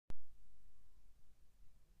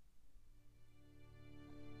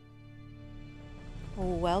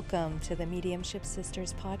Welcome to the Mediumship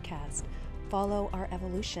Sisters podcast. Follow our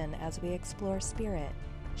evolution as we explore spirit,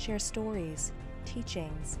 share stories,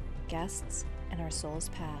 teachings, guests, and our soul's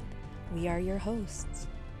path. We are your hosts.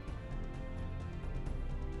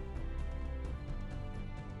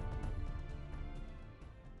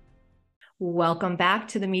 Welcome back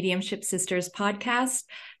to the Mediumship Sisters podcast.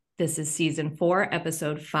 This is season 4,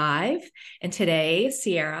 episode 5. And today,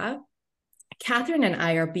 Sierra, Catherine, and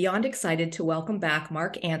I are beyond excited to welcome back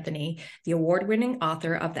Mark Anthony, the award-winning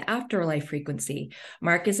author of The Afterlife Frequency.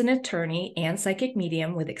 Mark is an attorney and psychic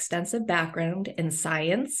medium with extensive background in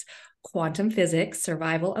science, quantum physics,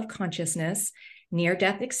 survival of consciousness,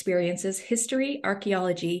 near-death experiences, history,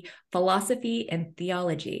 archaeology, philosophy, and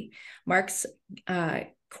theology. Mark's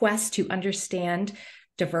quest to understand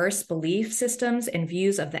diverse belief systems and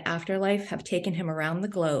views of the afterlife have taken him around the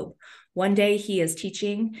globe. One day he is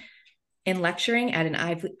teaching and lecturing at an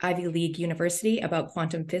Ivy League university about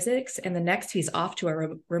quantum physics, and the next he's off to a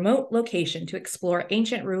remote location to explore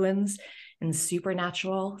ancient ruins and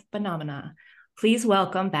supernatural phenomena. Please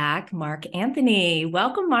welcome back Mark Anthony.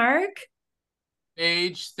 Welcome, Mark.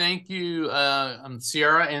 Paige, thank you. I'm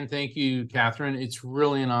Sierra, and thank you, Catherine. It's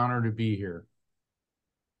really an honor to be here.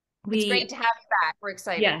 It's great to have you back. We're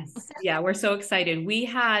excited. Yes. Yeah, we're so excited. We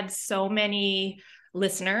had so many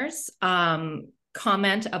listeners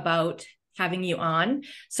comment about having you on.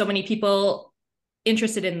 So many people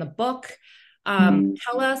interested in the book.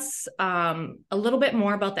 Tell us a little bit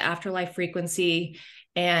more about the Afterlife Frequency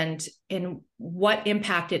and what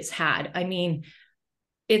impact it's had. I mean,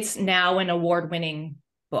 it's now an award-winning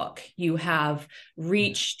book. You have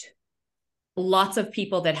reached lots of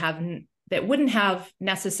people that wouldn't have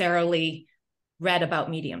necessarily read about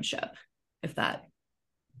mediumship, if that.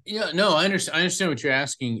 Yeah, no, I understand what you're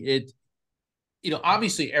asking.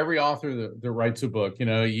 Obviously every author that writes a book,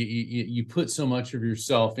 you put so much of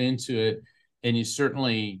yourself into it, and you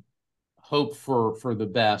certainly hope for the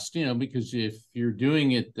best, because if you're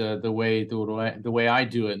doing it the way I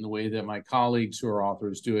do it and the way that my colleagues who are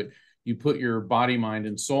authors do it, you put your body, mind,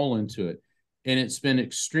 and soul into it. And it's been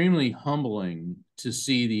extremely humbling to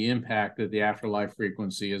see the impact that the Afterlife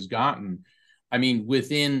Frequency has gotten. I mean,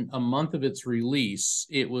 within a month of its release,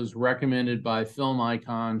 it was recommended by film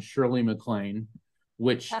icon Shirley MacLaine,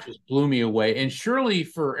 which just blew me away. And Shirley,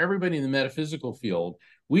 for everybody in the metaphysical field,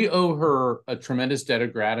 we owe her a tremendous debt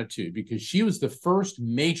of gratitude, because she was the first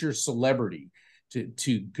major celebrity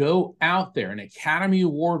to go out there, an Academy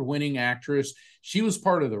Award-winning actress. She was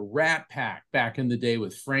part of the Rat Pack back in the day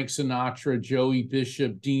with Frank Sinatra, Joey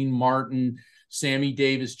Bishop, Dean Martin, Sammy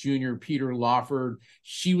Davis Jr., Peter Lawford.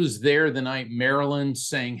 She was there the night Marilyn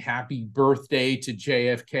sang happy birthday to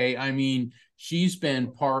JFK. I mean, she's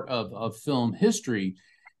been part of film history.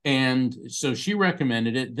 And so she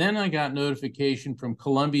recommended it. Then I got notification from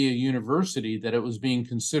Columbia University that it was being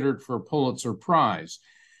considered for a Pulitzer Prize.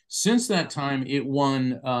 Since that time, it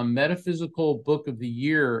won Metaphysical Book of the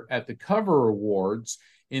Year at the Cover Awards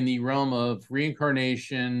in the realm of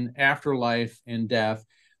reincarnation, afterlife, and death.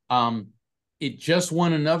 It just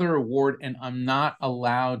won another award, and I'm not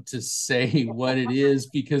allowed to say what it is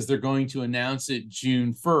because they're going to announce it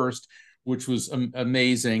June 1st, which was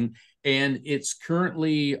amazing. And it's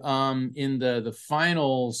currently in the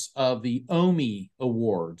finals of the OMI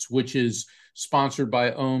Awards, which is sponsored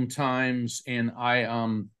by Om Times and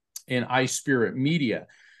iSpirit Media.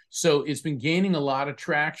 So it's been gaining a lot of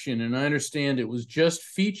traction, and I understand it was just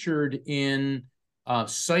featured in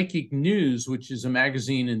Psychic News, which is a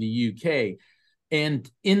magazine in the UK.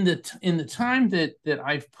 And in the time that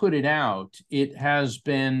I've put it out, it has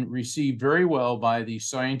been received very well by the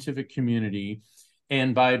scientific community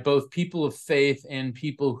and by both people of faith and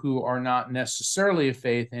people who are not necessarily of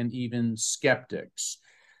faith, and even skeptics.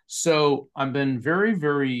 So I've been very,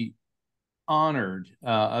 very honored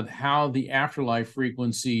of how the Afterlife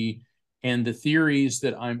Frequency and the theories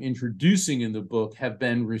that I'm introducing in the book have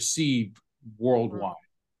been received worldwide.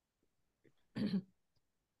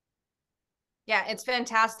 Yeah, it's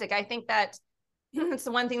fantastic. I think that it's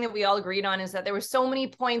the one thing that we all agreed on, is that there were so many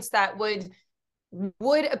points that would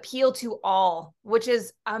appeal to all, which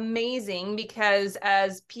is amazing, because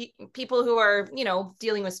as people who are,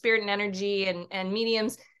 dealing with spirit and energy and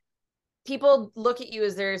mediums, people look at you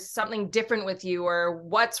as there's something different with you or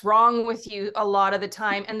what's wrong with you a lot of the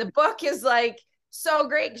time. And the book is like so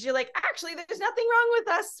great, because you're like, actually, there's nothing wrong with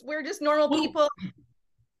us. We're just normal people.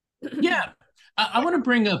 Yeah. I want to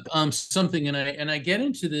bring up something, and I get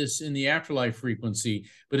into this in the Afterlife Frequency,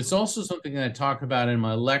 but it's also something that I talk about in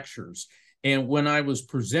my lectures. And when I was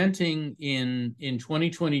presenting in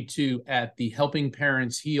 2022 at the Helping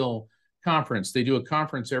Parents Heal conference, they do a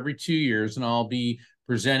conference every 2 years, and I'll be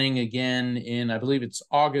presenting again in, I believe it's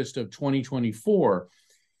August of 2024.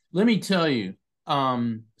 Let me tell you,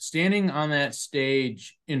 standing on that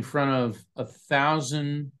stage in front of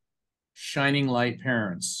 1,000 shining light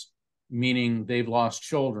parents, meaning they've lost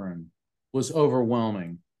children, was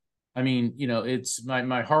overwhelming. I mean, it's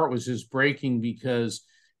my heart was just breaking because,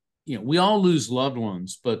 we all lose loved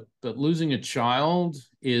ones, but losing a child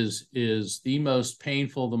is the most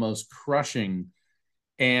painful, the most crushing,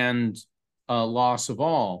 and loss of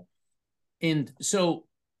all. And so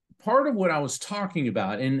part of what I was talking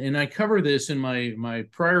about, and I cover this in my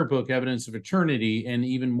prior book, Evidence of Eternity, and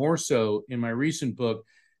even more so in my recent book,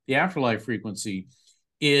 The Afterlife Frequency,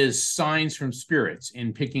 is signs from spirits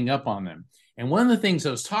and picking up on them. And one of the things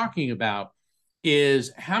I was talking about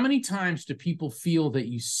is how many times do people feel that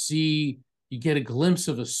you get a glimpse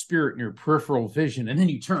of a spirit in your peripheral vision, and then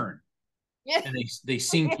you turn and they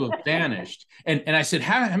seem to have vanished. And I said,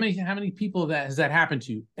 how many people has that happened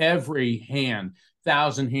to? Every hand,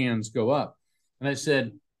 1,000 hands go up. And I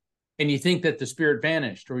said, and you think that the spirit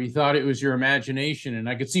vanished, or you thought it was your imagination. And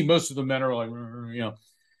I could see most of the men are like,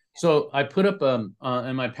 So I put up in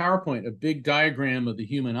my PowerPoint a big diagram of the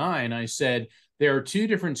human eye, and I said there are two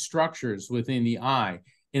different structures within the eye.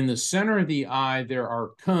 In the center of the eye, there are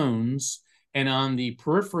cones, and on the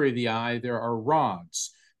periphery of the eye, there are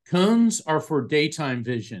rods. Cones are for daytime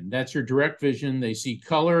vision. That's your direct vision. They see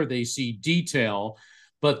color, they see detail,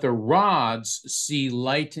 but the rods see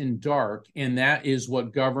light and dark, and that is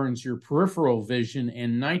what governs your peripheral vision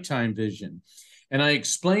and nighttime vision. And I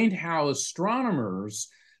explained how astronomers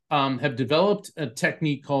have developed a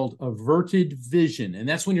technique called averted vision. And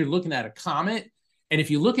that's when you're looking at a comet. And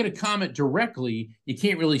if you look at a comet directly, you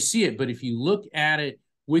can't really see it. But if you look at it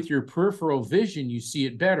with your peripheral vision, you see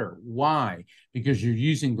it better. Why? Because you're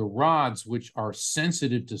using the rods, which are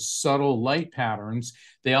sensitive to subtle light patterns.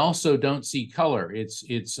 They also don't see color. It's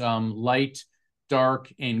light,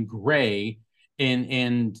 dark, and gray.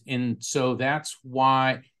 And so that's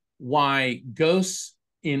why ghosts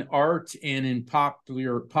in art and in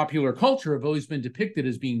popular culture have always been depicted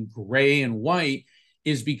as being gray and white,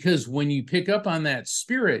 is because when you pick up on that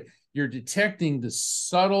spirit, you're detecting the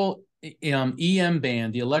subtle EM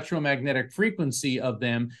band, the electromagnetic frequency of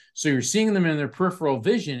them. So you're seeing them in their peripheral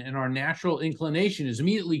vision, and our natural inclination is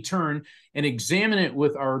immediately turn and examine it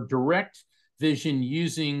with our direct vision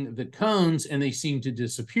using the cones, and they seem to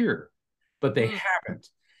disappear, but they haven't.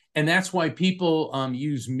 And that's why people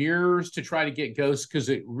use mirrors to try to get ghosts, because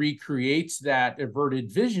it recreates that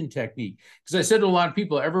averted vision technique. Because I said to a lot of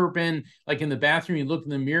people, ever been like in the bathroom, you look in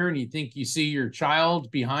the mirror and you think you see your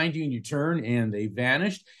child behind you and you turn and they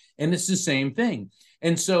vanished? And it's the same thing.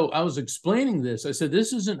 And so I was explaining this. I said,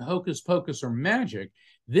 this isn't hocus pocus or magic.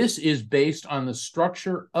 This is based on the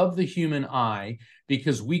structure of the human eye,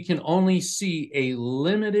 because we can only see a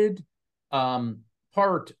limited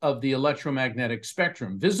part of the electromagnetic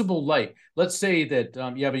spectrum. Visible light, let's say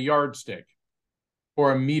that you have a yardstick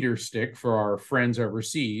or a meter stick for our friends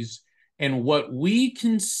overseas, and what we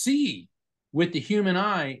can see with the human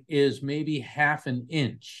eye is maybe half an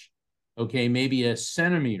inch, okay, maybe a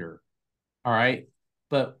centimeter, all right?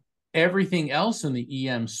 But everything else in the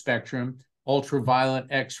EM spectrum, ultraviolet,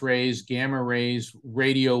 X-rays, gamma rays,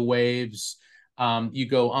 radio waves, you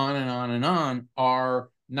go on and on and on, are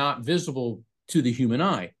not visible to the human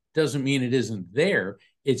eye. Doesn't mean it isn't there.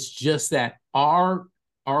 It's just that our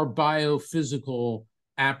biophysical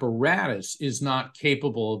apparatus is not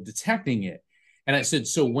capable of detecting it. And I said,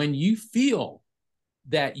 so when you feel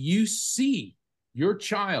that you see your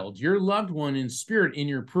child, your loved one in spirit in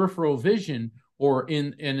your peripheral vision, or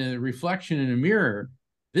in a reflection in a mirror,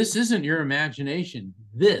 this isn't your imagination.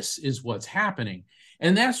 This is what's happening.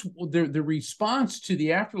 And that's the response to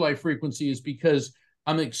the afterlife frequency, is because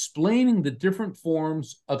I'm explaining the different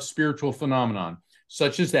forms of spiritual phenomenon,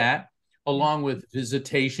 such as that, along with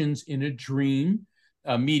visitations in a dream,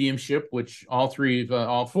 mediumship, which all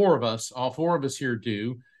four of us here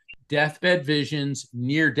do, deathbed visions,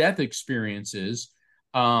 near-death experiences,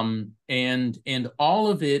 and all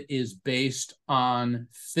of it is based on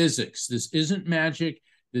physics. This isn't magic.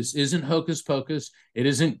 This isn't hocus pocus. It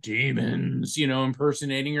isn't demons,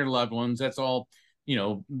 impersonating your loved ones. That's all,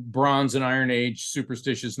 Bronze and Iron Age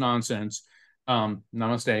superstitious nonsense.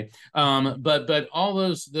 Namaste. But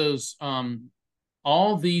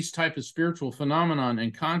all these type of spiritual phenomenon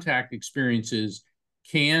and contact experiences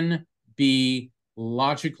can be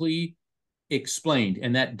logically explained,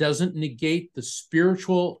 and that doesn't negate the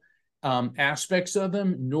spiritual aspects of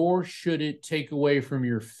them, nor should it take away from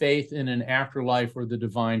your faith in an afterlife or the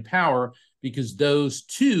divine power, because those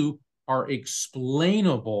two are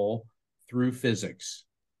explainable through physics.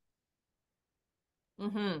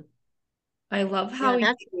 Mm-hmm. I love how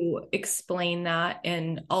you explain that.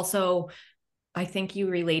 And also, I think you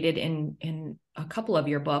related in a couple of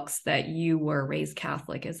your books that you were raised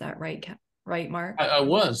Catholic. Is that right? Right, Mark? I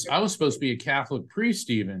was supposed to be a Catholic priest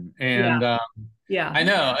even. And Yeah. Yeah. I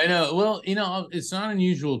know. Well, it's not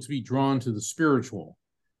unusual to be drawn to the spiritual.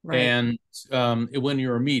 Right. And when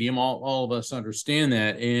you're a medium, all of us understand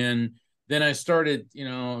that. And then I started,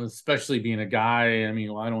 especially being a guy. I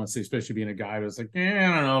mean, well, I don't want to say especially being a guy, but it's like, I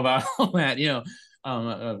don't know about all that,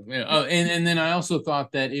 and then I also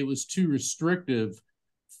thought that it was too restrictive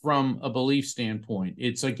from a belief standpoint.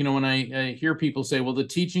 It's like, when I hear people say, well, the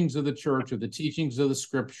teachings of the church or the teachings of the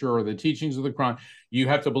scripture or the teachings of the Quran, you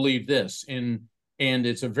have to believe this. And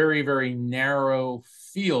it's a very, very narrow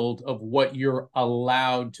field of what you're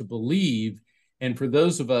allowed to believe. And for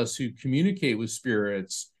those of us who communicate with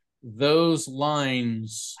spirits, those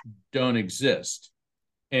lines don't exist.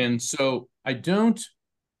 And so I don't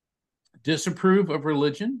disapprove of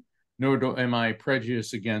religion, nor am I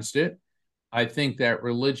prejudiced against it. I think that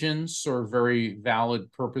religions serve very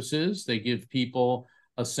valid purposes. They give people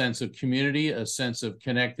a sense of community, a sense of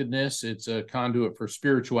connectedness. It's a conduit for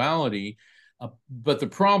spirituality. But the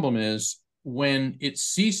problem is when it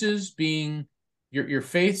ceases being, your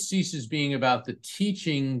faith ceases being about the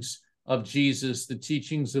teachings of Jesus, the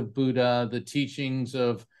teachings of Buddha, the teachings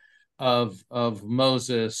of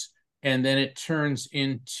Moses, and then it turns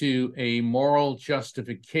into a moral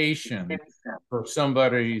justification for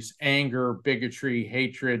somebody's anger, bigotry,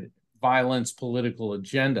 hatred, violence, political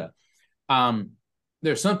agenda.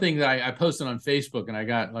 There's something that I posted on Facebook and I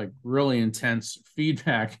got like really intense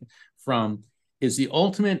feedback from, is the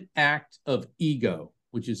ultimate act of ego,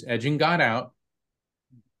 which is edging God out,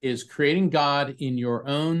 is creating God in your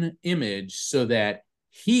own image so that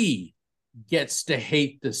he gets to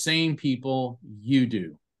hate the same people you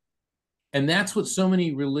do. And that's what so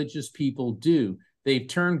many religious people do. They've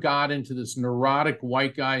turned God into this neurotic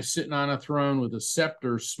white guy sitting on a throne with a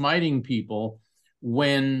scepter, smiting people,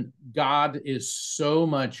 when God is so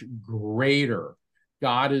much greater.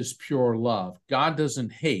 God is pure love. God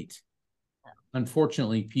doesn't hate.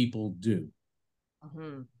 Unfortunately, people do.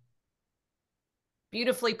 Mm-hmm.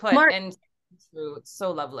 Beautifully put, Mark, and it's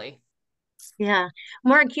so lovely. Yeah.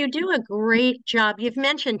 Mark, you do a great job. You've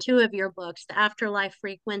mentioned two of your books, The Afterlife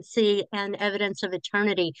Frequency and Evidence of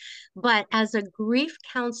Eternity. But as a grief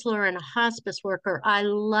counselor and a hospice worker, I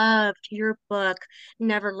loved your book,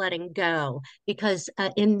 Never Letting Go, because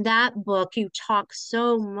in that book, you talk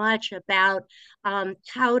so much about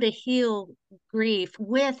how to heal grief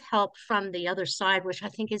with help from the other side, which I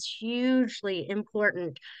think is hugely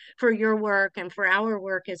important for your work and for our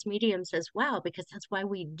work as mediums as well, because that's why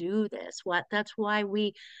we do this. That's why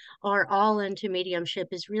we are all into mediumship,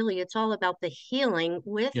 is really it's all about the healing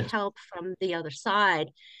with Yes. help from the other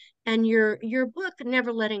side. And your book,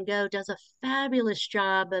 Never Letting Go, does a fabulous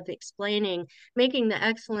job of explaining, making the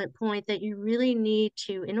excellent point that you really need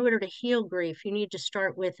to, in order to heal grief, you need to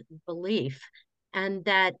start with belief. And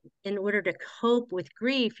that in order to cope with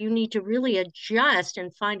grief, you need to really adjust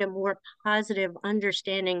and find a more positive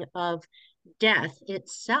understanding of death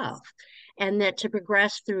itself. And that to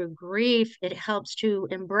progress through grief, it helps to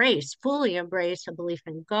fully embrace a belief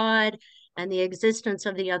in God and the existence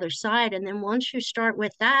of the other side. And then once you start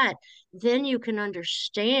with that, then you can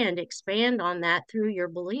expand on that through your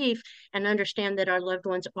belief, and understand that our loved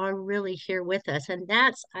ones are really here with us. And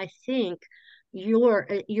that's, I think, your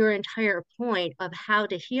entire point of how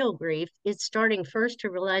to heal grief is starting first to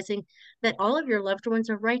realizing that all of your loved ones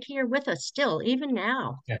are right here with us still, even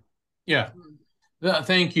now. Yeah.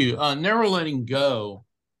 Thank you. Never Letting Go.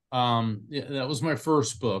 That was my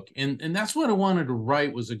first book. And that's what I wanted to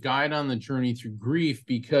write, was a guide on the journey through grief,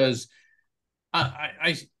 because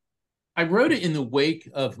I wrote it in the wake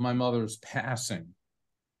of my mother's passing,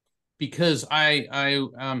 because I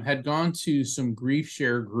had gone to some grief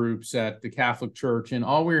share groups at the Catholic Church, and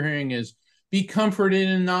all we were hearing is, be comforted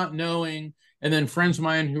in not knowing. And then friends of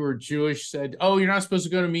mine who are Jewish said, oh, you're not supposed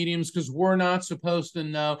to go to mediums because we're not supposed to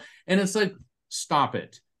know. And it's like, stop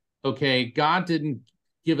it. Okay. God didn't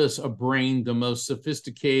give us a brain, the most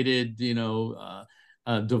sophisticated,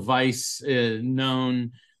 device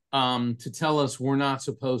known, to tell us we're not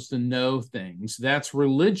supposed to know things. That's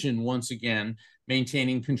religion, once again,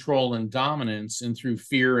 maintaining control and dominance, and through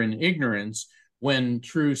fear and ignorance, when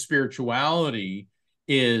true spirituality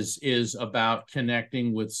is about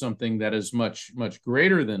connecting with something that is much, much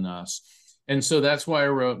greater than us. And so that's why I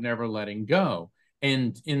wrote Never Letting Go.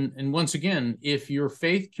 And once again, if your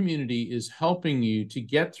faith community is helping you to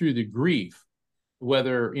get through the grief,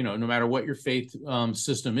 whether, no matter what your faith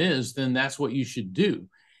system is, then that's what you should do.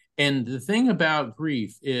 And the thing about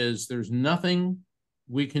grief is there's nothing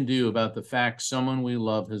we can do about the fact someone we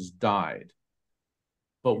love has died.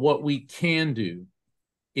 But what we can do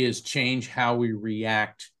is change how we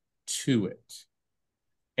react to it.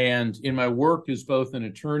 And in my work as both an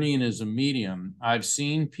attorney and as a medium, I've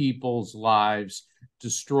seen people's lives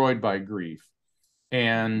destroyed by grief.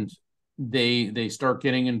 And they start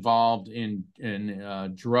getting involved in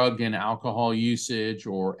drug and alcohol usage,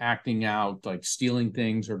 or acting out, like stealing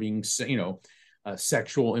things, or being,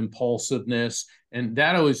 sexual impulsiveness, and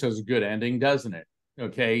that always has a good ending, doesn't it?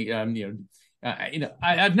 Okay,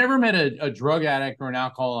 I've never met a drug addict or an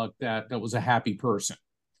alcoholic that was a happy person.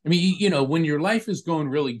 I mean, when your life is going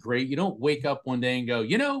really great, you don't wake up one day and go,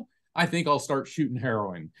 I think I'll start shooting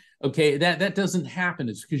heroin. Okay, that doesn't happen.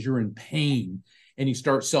 It's because you're in pain and you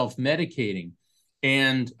start self-medicating.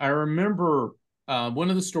 And I remember one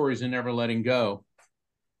of the stories in Never Letting Go,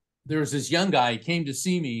 there was this young guy, he came to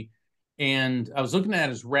see me, and I was looking at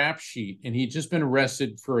his rap sheet, and he'd just been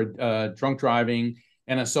arrested for drunk driving,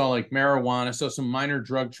 and I saw like marijuana, I saw some minor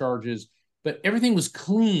drug charges, but everything was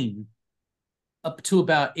clean up to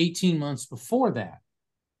about 18 months before that.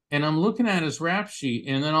 And I'm looking at his rap sheet,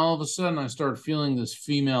 and then all of a sudden I started feeling this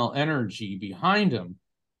female energy behind him,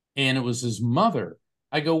 and it was his mother.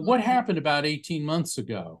 I go, what happened about 18 months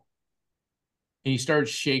ago? And he started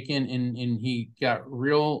shaking, and he got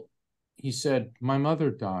real. He said, my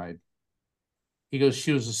mother died. He goes,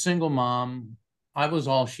 she was a single mom. I was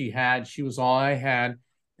all she had. She was all I had.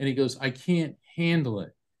 And he goes, I can't handle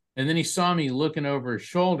it. And then he saw me looking over his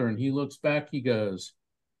shoulder, and he looks back. He goes,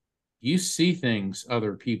 you see things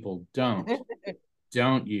other people don't,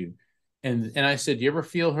 don't you? And I said, you ever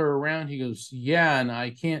feel her around? He goes, yeah. And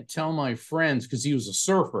I can't tell my friends, because he was a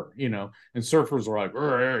surfer, and surfers are like,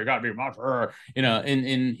 you gotta be my friend,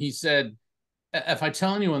 and he said, if I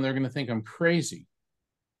tell anyone, they're going to think I'm crazy.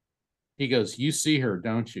 He goes, you see her,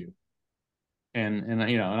 don't you? And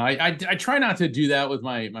I try not to do that with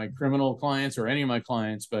my criminal clients or any of my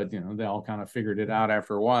clients, but they all kind of figured it out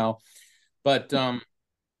after a while. But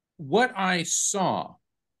what I saw,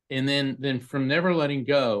 and then from Never Letting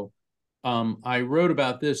Go, I wrote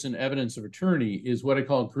about this in Evidence of Eternity, is what I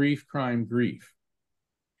call grief, crime, grief.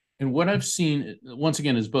 And what I've seen, once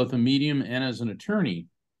again, as both a medium and as an attorney,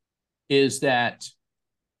 is that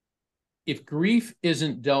if grief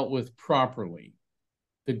isn't dealt with properly,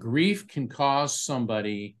 the grief can cause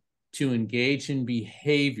somebody to engage in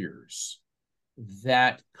behaviors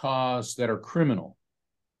that are criminal: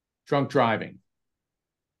 drunk driving,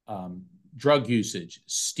 drug usage,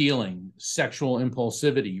 stealing, sexual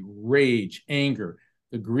impulsivity, rage, anger.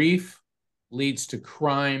 The grief leads to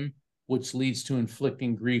crime, which leads to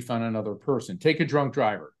inflicting grief on another person. Take a drunk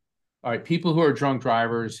driver. All right, people who are drunk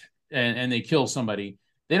drivers and they kill somebody,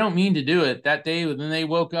 they don't mean to do it that day. Then they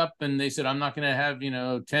woke up and they said, I'm not going to have,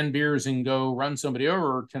 10 beers and go run somebody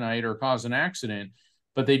over tonight or cause an accident,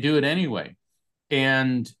 but they do it anyway.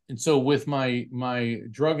 And so with my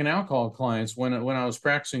drug and alcohol clients, when I was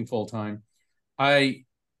practicing full time, I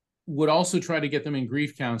would also try to get them in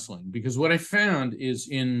grief counseling, because what I found is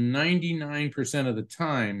in 99% of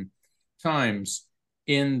the times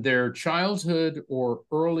in their childhood or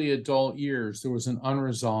early adult years, there was an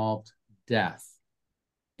unresolved death.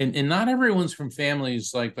 And not everyone's from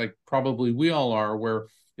families like probably we all are, where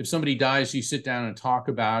if somebody dies, you sit down and talk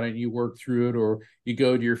about it, you work through it, or you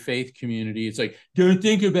go to your faith community. It's like, don't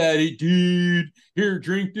think about it, dude. Here,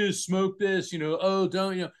 drink this, smoke this, oh,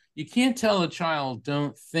 don't, you can't tell a child,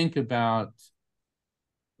 don't think about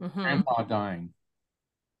grandpa dying,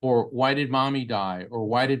 or why did mommy die, or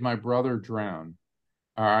why did my brother drown?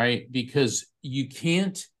 All right, because you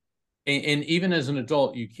can't, and even as an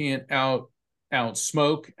adult, you can't out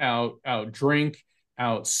smoke, out drink,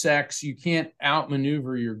 out sex. You can't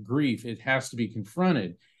outmaneuver your grief. It has to be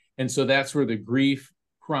confronted. And so that's where the grief,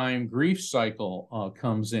 crime, grief cycle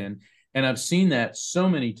comes in. And I've seen that so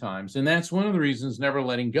many times. And that's one of the reasons Never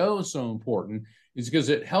Letting Go is so important, is because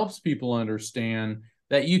it helps people understand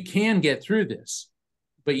that you can get through this,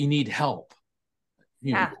 but you need help.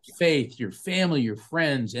 Your faith, your family, your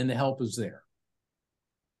friends, and the help is there.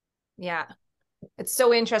 Yeah. It's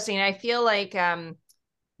so interesting. I feel like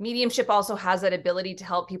mediumship also has that ability to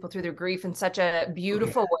help people through their grief in such a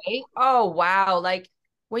beautiful way. Oh, wow. Like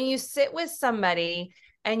when you sit with somebody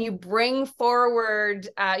and you bring forward,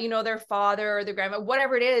 their father or their grandma,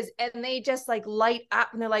 whatever it is, and they just like light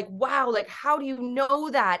up and they're like, wow, like, how do you know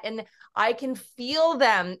that? And I can feel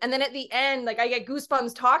them. And then at the end, like I get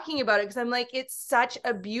goosebumps talking about it, because I'm like, it's such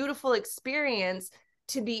a beautiful experience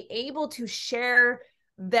to be able to share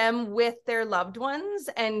them with their loved ones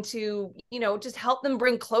and to, just help them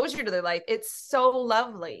bring closure to their life. It's so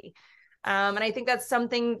lovely. And I think that's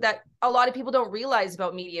something that a lot of people don't realize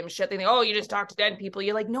about mediumship. They think, oh, you just talk to dead people.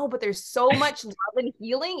 You're like, no, but there's so much love and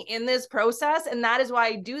healing in this process. And that is why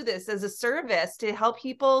I do this as a service, to help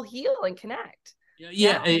people heal and connect.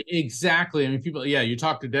 Yeah, exactly. I mean, people, you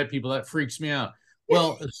talk to dead people, that freaks me out.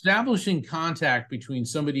 Well, establishing contact between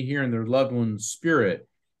somebody here and their loved one's spirit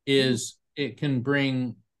is, it can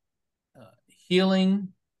bring healing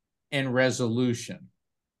and resolution,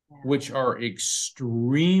 which are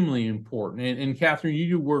extremely important. And Catherine, you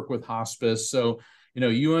do work with hospice, so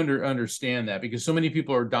you understand that, because so many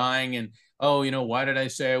people are dying, and why did I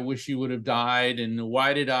say I wish you would have died, and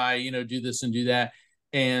why did I do this and do that,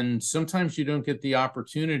 and sometimes you don't get the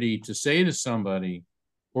opportunity to say to somebody,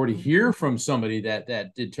 or to hear from somebody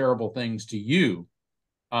that did terrible things to you.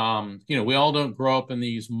 We all don't grow up in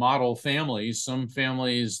these model families. Some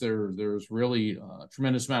families, there's really a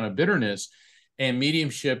tremendous amount of bitterness, and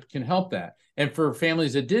mediumship can help that. And for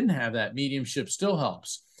families that didn't have that, mediumship still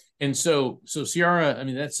helps. And so Ciara, I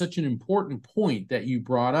mean, that's such an important point that you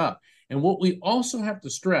brought up. And what we also have to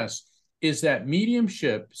stress is that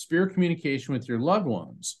mediumship, spirit communication with your loved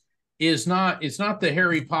ones, it's not the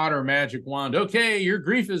Harry Potter magic wand. Okay, your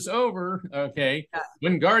grief is over. Okay,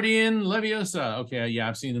 Wingardium Leviosa. Okay, yeah,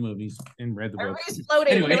 I've seen the movies and read the books. Everybody's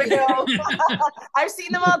floating. Anyway. Here we go. I've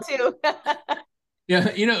seen them all too. Yeah,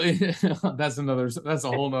 that's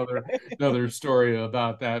a whole another story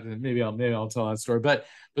about that, and maybe I'll tell that story. But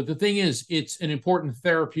the thing is, it's an important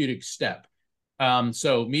therapeutic step.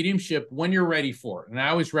 So mediumship, when you're ready for it, and I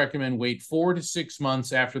always recommend wait 4 to 6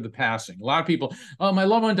 months after the passing. A lot of people, oh, my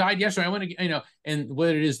loved one died yesterday, I want to, and what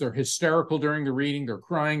it is, they're hysterical during the reading, they're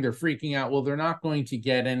crying, they're freaking out. Well, they're not going to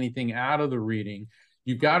get anything out of the reading.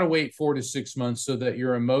 You've got to wait 4 to 6 months so that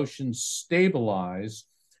your emotions stabilize,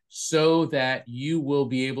 so that you will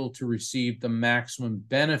be able to receive the maximum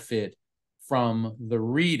benefit from the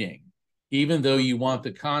reading, even though you want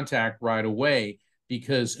the contact right away,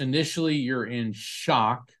 because initially you're in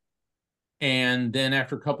shock, and then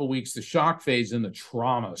after a couple of weeks, the shock fades and the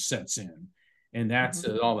trauma sets in, and that's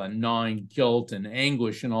all that gnawing guilt and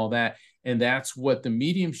anguish and all that. And that's what the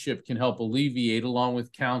mediumship can help alleviate, along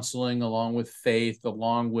with counseling, along with faith,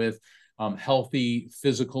 along with healthy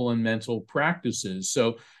physical and mental practices.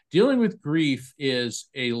 So dealing with grief is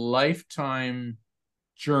a lifetime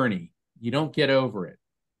journey. You don't get over it.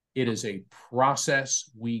 It is a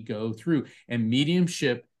process we go through, and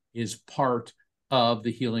mediumship is part of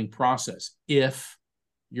the healing process if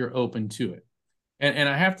you're open to it. And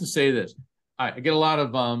I have to say this, I get a lot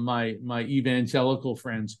of my evangelical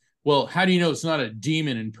friends, well, how do you know it's not a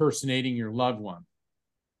demon impersonating your loved one?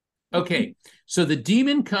 Okay, so the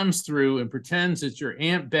demon comes through and pretends it's your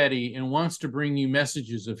Aunt Betty and wants to bring you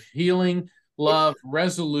messages of healing, love,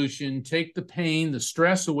 resolution, take the pain, the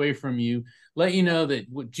stress away from you, let you know that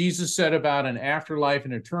what Jesus said about an afterlife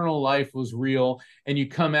and eternal life was real, and you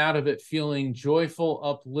come out of it feeling joyful,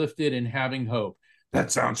 uplifted, and having hope.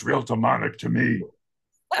 That sounds real demonic to me.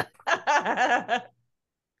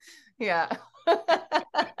 Yeah.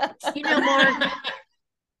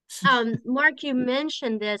 Mark, you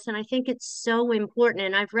mentioned this, and I think it's so important.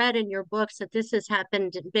 And I've read in your books that this has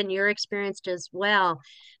been your experience as well.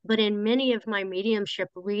 But in many of my mediumship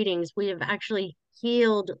readings, we have actually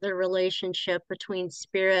healed the relationship between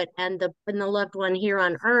spirit and the loved one here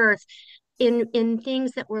on earth, in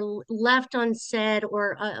things that were left unsaid,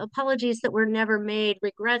 or apologies that were never made,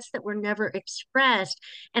 regrets that were never expressed.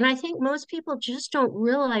 And I think most people just don't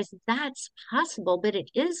realize that's possible, but it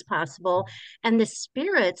is possible. And the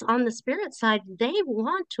spirits on the spirit side, they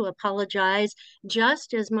want to apologize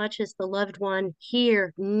just as much as the loved one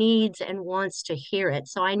here needs and wants to hear it.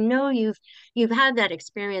 So I know you've had that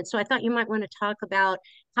experience. So I thought you might want to talk about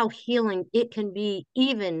how healing it can be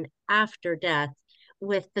even after death,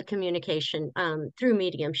 with the communication through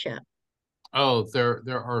mediumship. Oh, there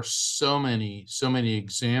are so many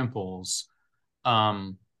examples.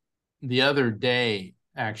 The other day,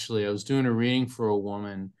 actually, I was doing a reading for a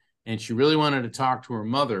woman, and she really wanted to talk to her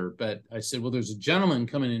mother, but I said, well, there's a gentleman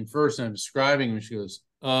coming in first, and I'm describing him, and she goes,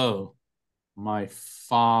 oh, my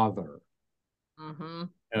father.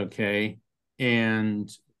 Okay. And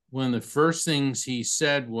one of the first things he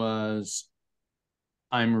said was,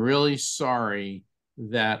 I'm really sorry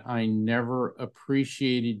that I never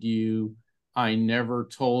appreciated you. I never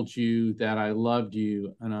told you that I loved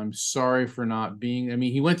you, and I'm sorry for not being. I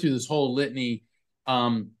mean, he went through this whole litany.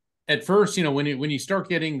 At first, when you start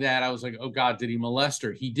getting that, I was like, oh God, did he molest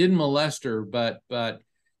her? He didn't molest her, but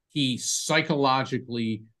he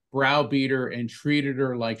psychologically browbeat her and treated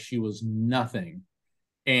her like she was nothing.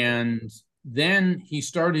 And then he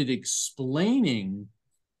started explaining.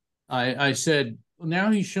 I said, well,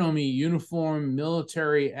 now he's showing me uniform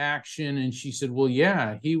military action. And she said, well,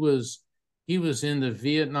 yeah, he was in the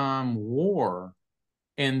Vietnam War.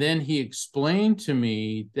 And then he explained to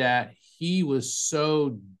me that he was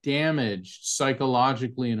so damaged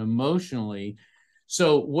psychologically and emotionally.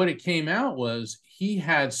 So what it came out was he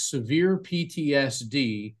had severe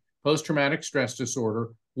PTSD, post-traumatic stress disorder,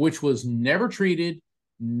 which was never treated,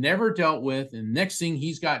 never dealt with. And next thing,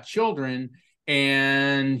 he's got children,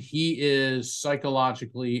 and he is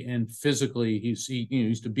psychologically and physically, he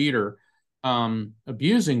used to beat her,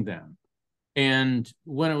 abusing them. And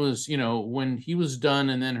when it was, when he was done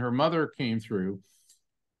and then her mother came through,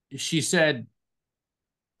 she said,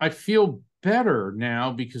 I feel better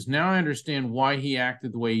now because now I understand why he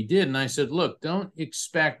acted the way he did. And I said, look, don't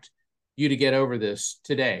expect you to get over this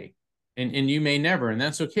today. And you may never, and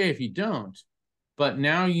that's okay if you don't. But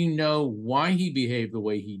now you know why he behaved the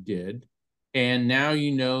way he did. And now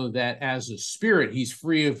you know that as a spirit, he's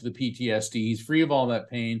free of the PTSD, he's free of all that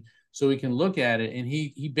pain. So we can look at it. And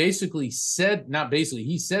he basically said, not basically,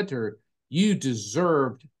 he said to her, you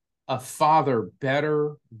deserved a father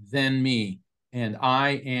better than me. And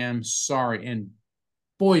I am sorry. And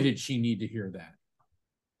boy, did she need to hear that.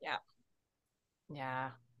 Yeah. Yeah.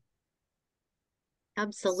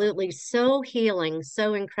 Absolutely. So healing,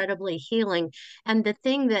 so incredibly healing. And the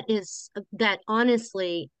thing that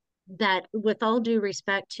honestly, that with all due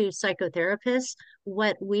respect to psychotherapists,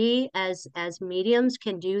 what we as mediums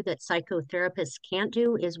can do that psychotherapists can't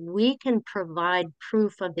do is we can provide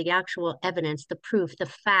proof of the actual evidence, the proof, the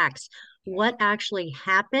facts, what actually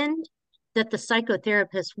happened that the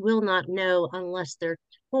psychotherapist will not know unless they're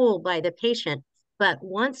told by the patient. But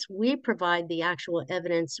once we provide the actual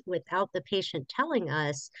evidence without the patient telling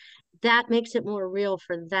us, that makes it more real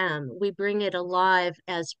for them. We bring it alive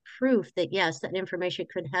as proof that, yes, that information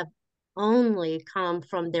could have only come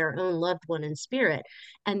from their own loved one in spirit.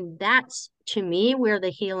 And that's, to me, where the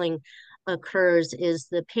healing occurs, is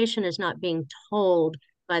the patient is not being told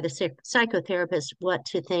by the psychotherapist what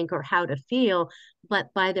to think or how to feel, but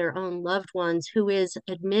by their own loved ones, who is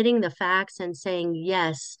admitting the facts and saying,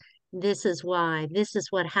 yes, this is why, this is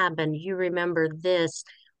what happened. You remember this.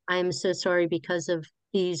 I'm so sorry because of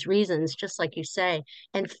these reasons, just like you say.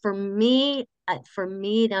 And for me,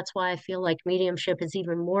 that's why I feel like mediumship is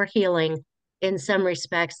even more healing in some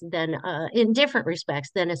respects than, in different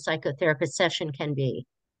respects than a psychotherapist session can be.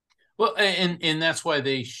 Well, and that's why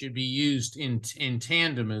they should be used in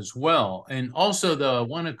tandem as well. And also, I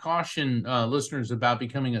want to caution listeners about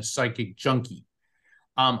becoming a psychic junkie.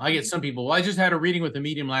 I get some people, well, I just had a reading with a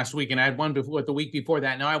medium last week, and I had one before the week before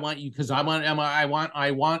that. Now I want you because I want.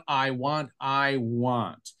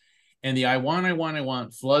 And the I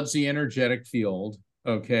want floods the energetic field,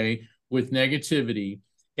 okay, with negativity.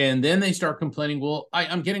 And then they start complaining, well,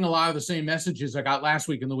 I'm getting a lot of the same messages I got last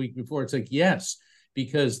week and the week before. It's like, yes,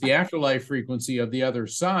 because the afterlife frequency of the other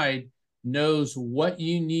side knows what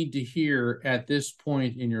you need to hear at this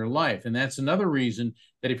point in your life. And that's another reason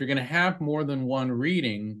that if you're going to have more than one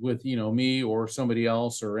reading with, me or somebody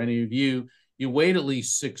else or any of you, you wait at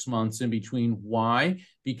least 6 months in between. Why?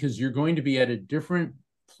 Because you're going to be at a different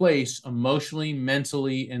place emotionally,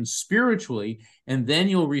 mentally, and spiritually, and then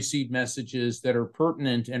you'll receive messages that are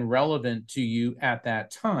pertinent and relevant to you at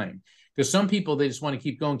that time. Because some people, they just want to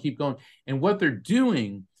keep going. And what they're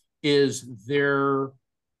doing is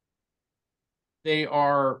they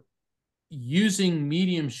are using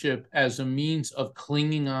mediumship as a means of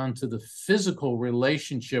clinging on to the physical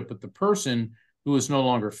relationship with the person who is no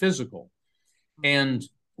longer physical. And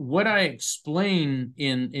what I explain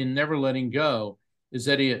in Never Letting Go is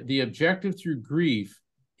that the objective through grief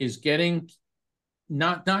is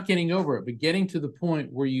not getting over it, but getting to the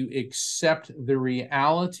point where you accept the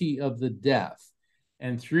reality of the death.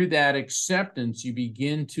 And through that acceptance, you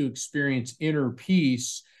begin to experience inner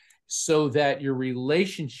peace, so that your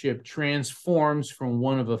relationship transforms from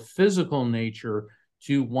one of a physical nature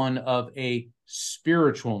to one of a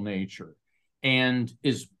spiritual nature. And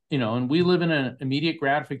and we live in an immediate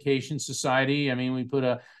gratification society. I mean, we put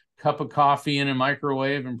a cup of coffee in a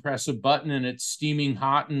microwave and press a button and it's steaming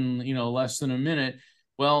hot in, less than a minute.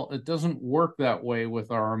 Well, it doesn't work that way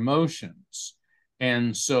with our emotions.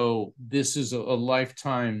 And so this is a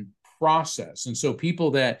lifetime process. And so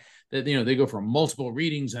people that they go for multiple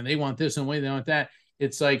readings and they want this and they want that.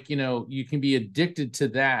 It's like, you can be addicted to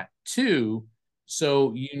that too.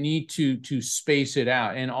 So you need to space it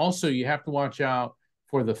out. And also you have to watch out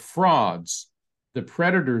for the frauds, the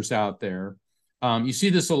predators out there You see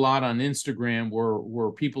this a lot on Instagram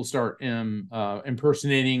where people start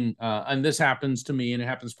impersonating, and this happens to me, and it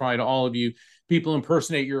happens probably to all of you. People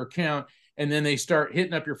impersonate your account, and then they start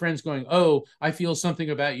hitting up your friends going, "Oh, I feel something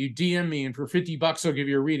about you. DM me, and for $50, I'll give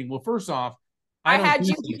you a reading." Well, first off, I had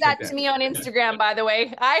you do that to me on Instagram, by the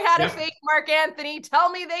way. I had a fake Mark Anthony tell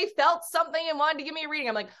me they felt something and wanted to give me a reading.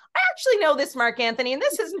 I'm like, I actually know this Mark Anthony, and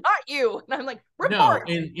this is not you. And I'm like, report.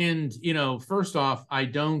 No, and you know, first off, I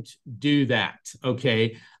don't do that.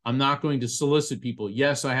 Okay. I'm not going to solicit people.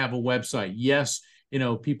 Yes, I have a website. Yes, you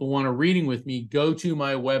know, people want a reading with me, go to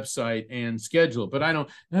my website and schedule. But I don't,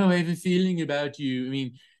 oh, I have a feeling about you. I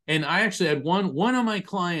mean, and I actually had one of my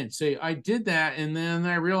clients say, I did that, and then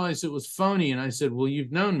I realized it was phony. And I said, well,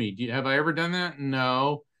 you've known me. Have I ever done that?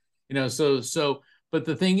 No. You know, but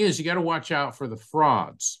the thing is, you got to watch out for the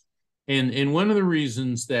frauds. And one of the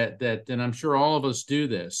reasons that and I'm sure all of us do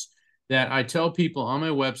this, that I tell people on my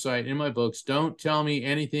website, in my books, don't tell me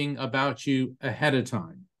anything about you ahead of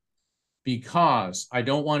time, because I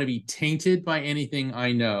don't want to be tainted by anything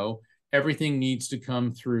I know. Everything needs to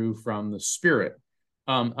come through from the spirit.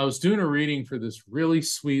 I was doing a reading for this really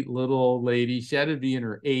sweet little old lady. She had to be in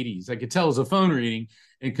her 80s. I could tell it was a phone reading,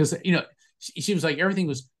 and because, you know, she was like, everything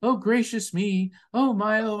was, oh, gracious me. Oh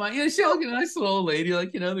my. You know, she was like a nice little old lady,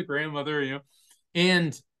 like, you know, the grandmother, you know,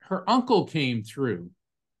 and her uncle came through,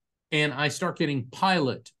 and I start getting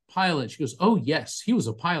pilot. She goes, oh, yes, he was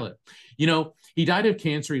a pilot. You know, he died of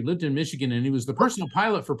cancer. He lived in Michigan, and he was the personal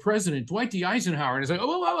pilot for President Dwight D. Eisenhower. And it's like,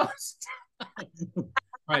 oh.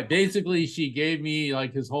 All right. Basically, she gave me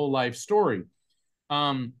like his whole life story.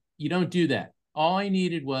 You don't do that. All I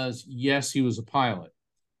needed was, yes, he was a pilot.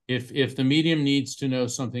 If the medium needs to know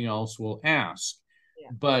something else, we'll ask. Yeah.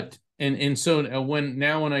 But so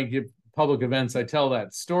when I give public events, I tell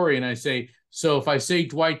that story, and I say, so if I say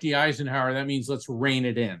Dwight D. Eisenhower, that means let's rein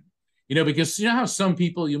it in. You know, because you know how some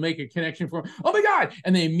people, you make a connection for, oh my God,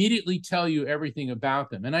 and they immediately tell you everything about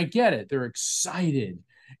them. And I get it. They're excited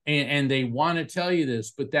and they want to tell you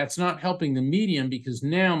this, but that's not helping the medium, because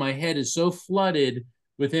now my head is so flooded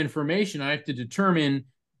with information. I have to determine,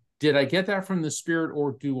 did I get that from the spirit,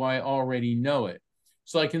 or do I already know it?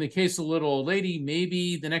 So like in the case of the little old lady,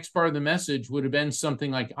 maybe the next part of the message would have been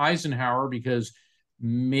something like Eisenhower, because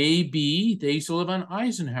maybe they used to live on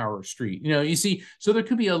Eisenhower Street. You know, you see, so there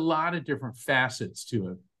could be a lot of different facets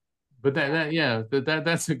to it. But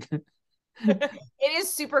that's a good. It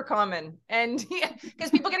is super common, and because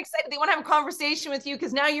people get excited, they want to have a conversation with you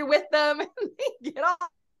because now you're with them, and they get off.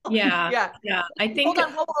 Yeah. I think.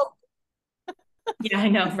 Hold on. Yeah, I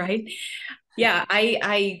know, right? Yeah,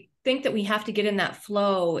 I think that we have to get in that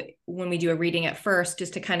flow when we do a reading at first,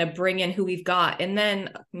 just to kind of bring in who we've got, and then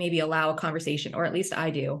maybe allow a conversation, or at least I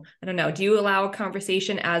do. I don't know. Do you allow a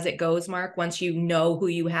conversation as it goes, Mark, once you know who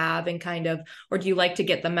you have, and kind of, or do you like to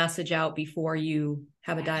get the message out before you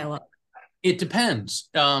have a dialogue? It depends.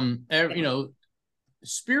 You know,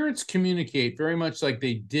 spirits communicate very much like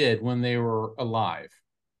they did when they were alive.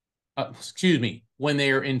 When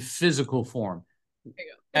they are in physical form.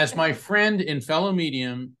 As my friend and fellow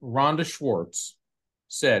medium, Rhonda Schwartz,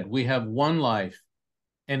 said, we have one life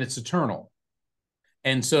and it's eternal.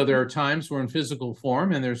 And so there are times we're in physical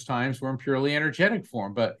form, and there's times we're in purely energetic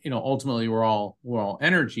form. But, you know, ultimately we're all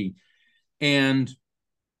energy. And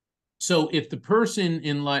so if the person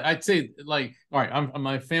in life, I'd say, like, all right,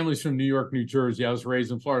 my family's from New York, New Jersey. I was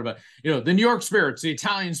raised in Florida, but, you know, the New York spirits, the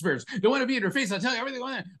Italian spirits, they want to be in your face. I'll tell you everything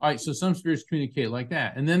on that. All right. So some spirits communicate like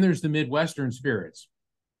that. And then there's the Midwestern spirits.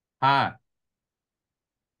 Hi.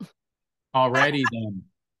 Already then.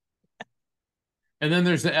 And then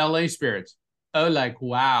there's the LA spirits. Oh, like,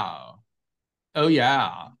 wow. Oh,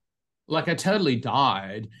 yeah. Like I totally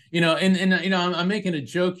died, you know, and you know, I'm making a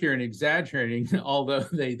joke here and exaggerating, although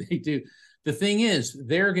they do. The thing is,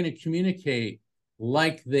 they're going to communicate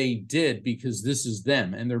like they did, because this is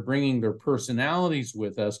them, and they're bringing their personalities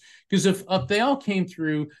with us. Because if they all came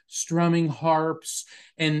through strumming harps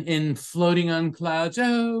and floating on clouds,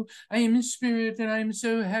 oh, I am in spirit and I'm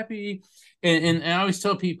so happy. And I always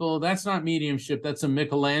tell people that's not mediumship. That's a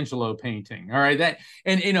Michelangelo painting. All right. That,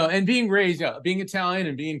 and, you know, and being raised, being Italian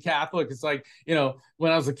and being Catholic, it's like, you know,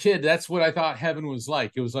 when I was a kid, that's what I thought heaven was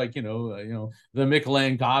like. It was like, you know, the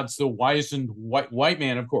Michelangelo, God's the wizened white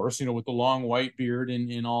man, of course, you know, with the long white beard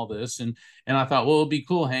and all this. And I thought, well, it'd be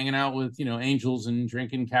cool hanging out with, you know, angels and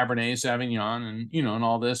drinking Cabernet Sauvignon and, you know, and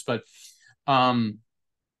all this. But,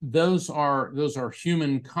 those are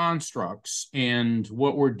human constructs, and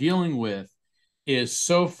what we're dealing with is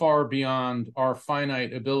so far beyond our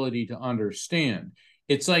finite ability to understand.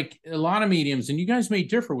 It's like a lot of mediums, and you guys may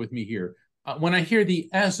differ with me here, when I hear the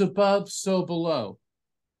as above so below,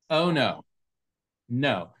 oh no,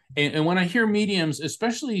 No. And when I hear mediums,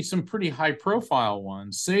 especially some pretty high profile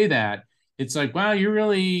ones, say that, it's like, wow, you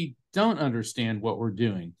really don't understand what we're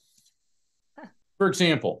doing. For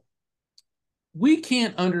example, we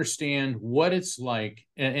can't understand what it's like,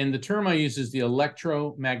 and the term I use is the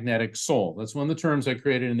electromagnetic soul. That's one of the terms I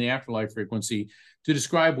created in the Afterlife frequency to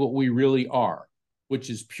describe what we really are, which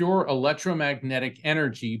is pure electromagnetic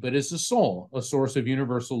energy, but is a soul, a source of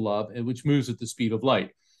universal love, and which moves at the speed of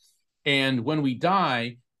light. And when we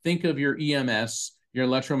die, think of your EMS, your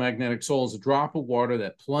electromagnetic soul, as a drop of water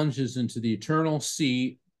that plunges into the eternal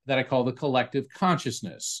sea that I call the collective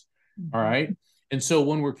consciousness. All right. And so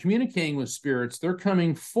when we're communicating with spirits, they're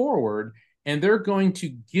coming forward and they're going to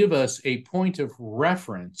give us a point of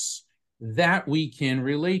reference that we can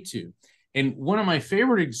relate to. And one of my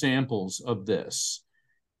favorite examples of this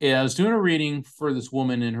is I was doing a reading for this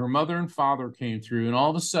woman, and her mother and father came through, and all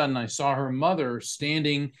of a sudden I saw her mother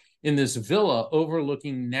standing in this villa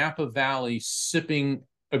overlooking Napa Valley, sipping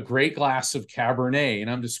a great glass of Cabernet. And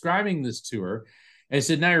I'm describing this to her. And I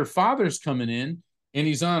said, now your father's coming in, and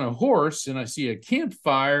he's on a horse, and I see a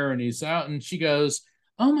campfire, and he's out. And she goes,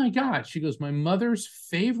 oh my God. She goes, my mother's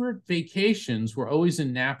favorite vacations were always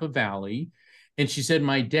in Napa Valley. And she said,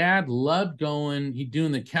 my dad loved doing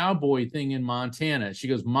the cowboy thing in Montana. She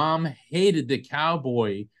goes, Mom hated the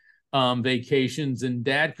cowboy vacations, and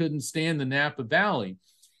Dad couldn't stand the Napa Valley.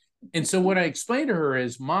 And so what I explained to her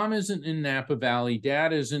is, Mom isn't in Napa Valley,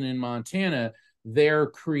 Dad isn't in Montana. They're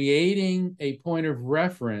creating a point of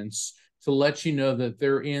reference to let you know that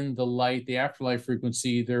they're in the light, the afterlife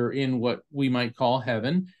frequency. They're in what we might call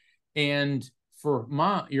heaven. And for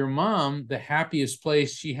your mom, the happiest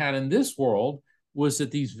place she had in this world was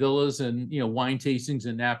at these villas and, wine tastings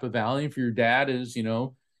in Napa Valley. And for your dad is,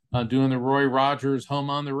 doing the Roy Rogers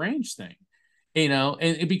home on the range thing.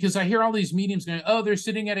 And because I hear all these mediums going, oh, they're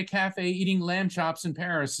sitting at a cafe eating lamb chops in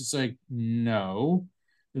Paris. It's like, no,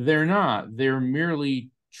 they're not. They're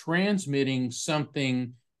merely transmitting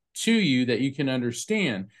something to you that you can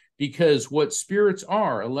understand. Because what spirits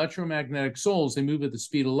are, electromagnetic souls, they move at the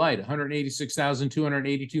speed of light,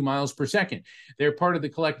 186,282 miles per second. They're part of the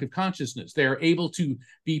collective consciousness. They're able to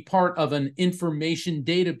be part of an information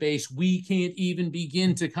database we can't even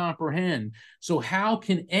begin to comprehend. So how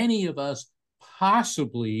can any of us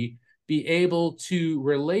possibly be able to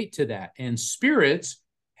relate to that? And spirits,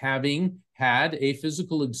 having had a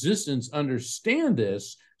physical existence, understand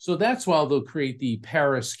this. So that's why they'll create the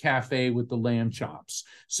Paris cafe with the lamb chops,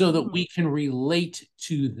 so that we can relate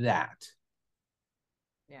to that.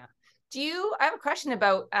 Yeah. I have a question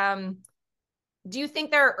about, do you think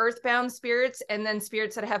there are earthbound spirits and then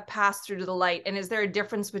spirits that have passed through to the light? And is there a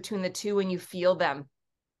difference between the two when you feel them?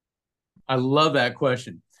 I love that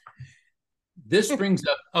question. This brings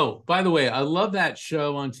up, oh, by the way, I love that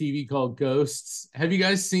show on TV called Ghosts. Have you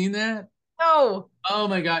guys seen that? No. Oh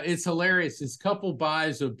my God, it's hilarious. This couple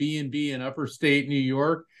buys a B&B in upper state New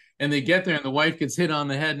York, and they get there and the wife gets hit on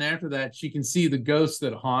the head, and after that she can see the ghosts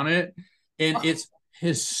that haunt it, and it's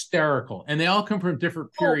hysterical. And they all come from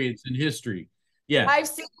different periods in history. Yeah, I've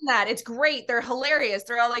seen that. It's great. They're hilarious.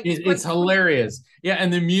 They're all like, it's hilarious. Yeah,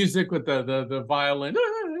 and the music with the violin,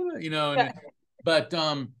 Yeah. But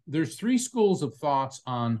there's three schools of thoughts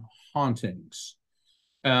on hauntings.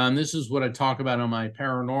 This is what I talk about on my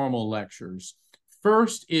paranormal lectures.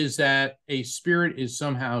 First is that a spirit is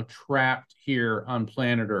somehow trapped here on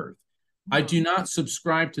planet Earth. I do not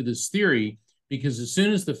subscribe to this theory, because as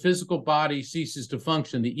soon as the physical body ceases to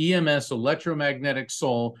function, the EMS, electromagnetic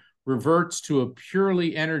soul, reverts to a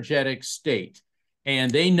purely energetic state.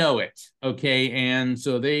 And they know it, okay? And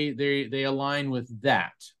so they align with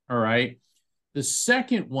that, all right? The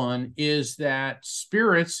second one is that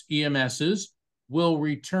spirits, EMSs, will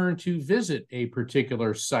return to visit a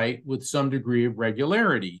particular site with some degree of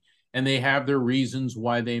regularity. And they have their reasons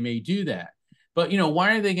why they may do that. But,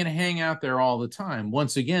 why are they going to hang out there all the time?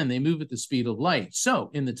 Once again, they move at the speed of light.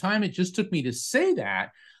 So in the time it just took me to say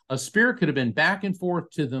that, a spirit could have been back and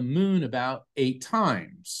forth to the moon about 8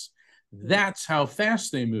 times. That's how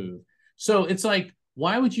fast they move. So it's like,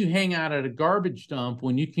 why would you hang out at a garbage dump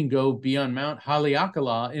when you can go be on Mount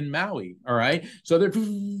Haleakala in Maui? All right. So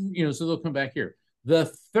so they'll come back here. The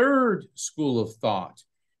third school of thought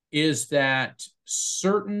is that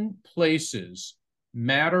certain places,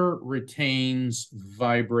 matter retains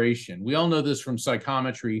vibration. We all know this from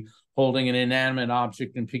psychometry, holding an inanimate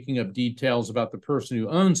object and picking up details about the person who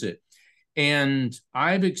owns it. And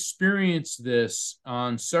I've experienced this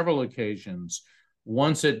on several occasions.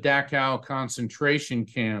 Once at Dachau concentration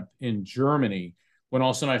camp in Germany, when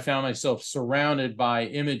all of a sudden I found myself surrounded by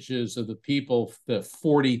images of the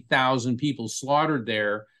 40,000 people slaughtered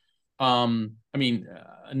there. I mean,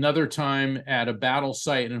 another time at a battle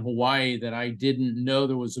site in Hawaii that I didn't know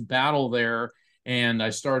there was a battle there, and I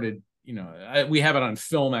started, we have it on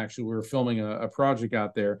film. Actually, we were filming a project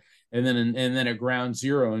out there, and then at Ground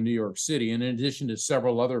Zero in New York City, and in addition to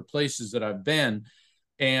several other places that I've been.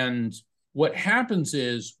 And what happens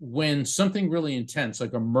is when something really intense,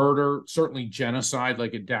 like a murder, certainly genocide,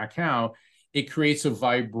 like at Dachau, it creates a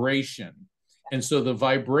vibration. And so the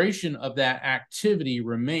vibration of that activity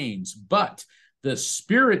remains, but the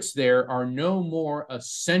spirits there are no more a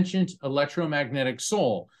sentient electromagnetic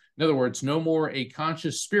soul. In other words, no more a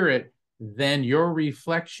conscious spirit than your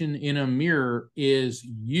reflection in a mirror is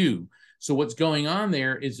you. So what's going on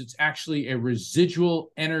there is it's actually a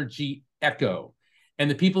residual energy echo. And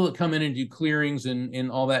the people that come in and do clearings and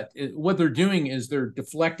all that, what they're doing is they're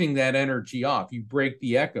deflecting that energy off. You break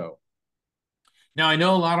the echo. Now, I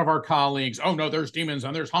know a lot of our colleagues, oh, no, there's demons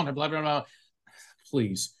and there's haunted, blah, blah, blah.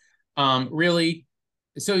 Please. Really?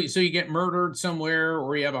 So you get murdered somewhere,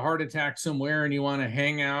 or you have a heart attack somewhere, and you want to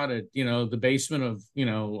hang out at, the basement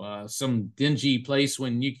of, some dingy place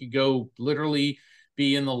when you could go literally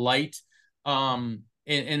be in the light.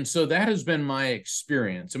 And so that has been my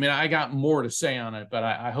experience. I mean, I got more to say on it, but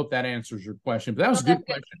I hope that answers your question. But that was a good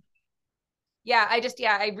question. Yeah,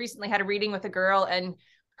 I recently had a reading with a girl, and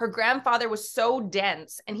her grandfather was so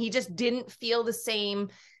dense, and he just didn't feel the same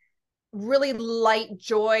really light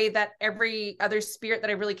joy that every other spirit that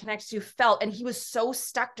I really connected to felt. And he was so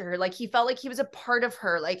stuck to her. Like, he felt like he was a part of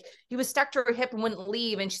her. Like, he was stuck to her hip and wouldn't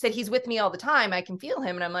leave. And she said, he's with me all the time. I can feel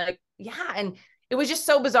him. And I'm like, yeah. And it was just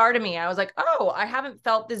so bizarre to me. I was like, oh, I haven't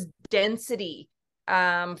felt this density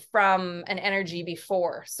from an energy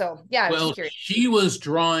before. So yeah, I was just curious. She was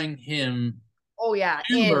drawing him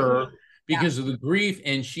to her because of the grief,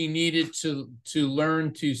 and she needed to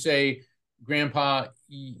learn to say, Grandpa,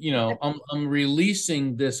 I'm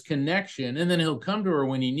releasing this connection, and then he'll come to her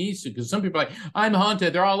when he needs to. Because some people are like, I'm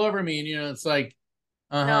haunted, they're all over me, and it's like,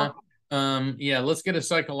 No. Let's get a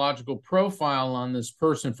psychological profile on this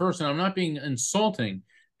person first. And I'm not being insulting,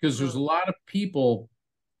 because there's a lot of people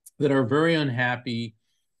that are very unhappy,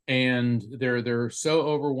 and they're so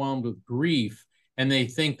overwhelmed with grief, and they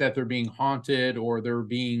think that they're being haunted, or they're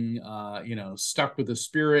being stuck with a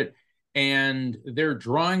spirit, and they're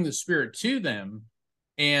drawing the spirit to them,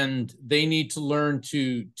 and they need to learn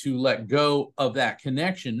to let go of that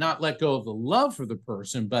connection, not let go of the love for the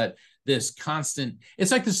person, but this constant.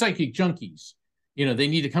 It's like the psychic junkies, they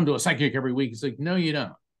need to come to a psychic every week. It's like, no, you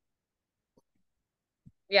don't.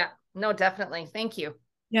 Yeah, no, definitely. Thank you.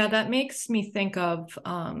 Yeah, that makes me think of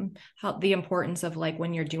how the importance of, like,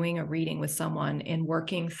 when you're doing a reading with someone and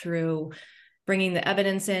working through bringing the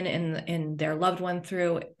evidence in and their loved one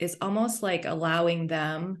through, is almost like allowing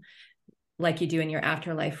them, like you do in your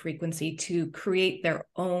afterlife frequency, to create their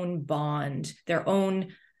own bond, their own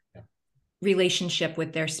relationship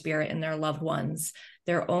with their spirit and their loved ones,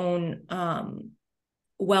 their own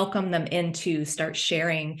welcome them in to start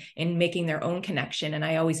sharing and making their own connection. And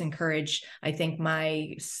I always encourage, I think,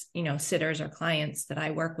 my, sitters or clients that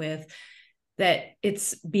I work with, that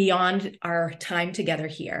it's beyond our time together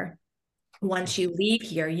here. Once you leave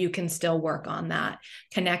here, you can still work on that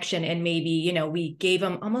connection. And maybe, we gave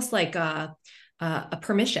them almost like a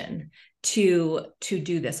permission to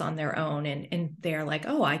do this on their own. And they're like,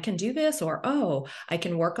 oh, I can do this, or, oh, I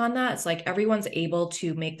can work on that. It's like everyone's able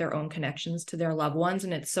to make their own connections to their loved ones.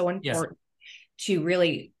 And it's so important to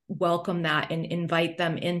really welcome that and invite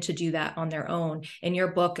them in to do that on their own. And your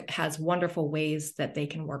book has wonderful ways that they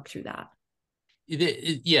can work through that.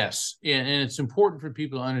 Yes. And it's important for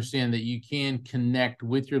people to understand that you can connect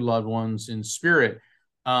with your loved ones in spirit.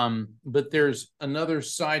 But there's another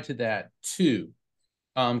side to that too.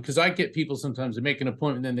 Because I get people sometimes to make an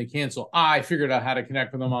appointment, then they cancel. I figured out how to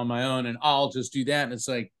connect with them on my own, and I'll just do that. And it's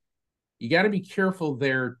like, you got to be careful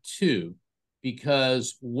there too,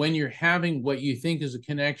 because when you're having what you think is a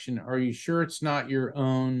connection, are you sure it's not your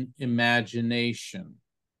own imagination?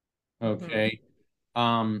 Okay.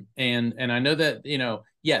 And I know that,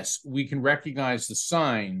 yes, we can recognize the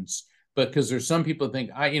signs, but because there's some people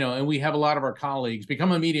think and we have a lot of our colleagues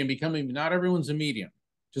become a medium, not everyone's a medium.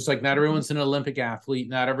 Just like not everyone's an Olympic athlete,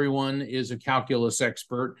 not everyone is a calculus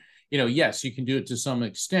expert. Yes, you can do it to some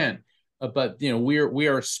extent, but we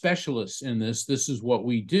are specialists in this. This is what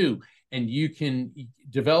we do, and you can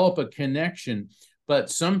develop a connection. But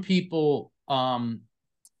some people,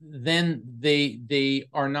 then they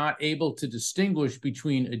are not able to distinguish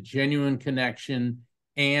between a genuine connection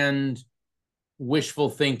and wishful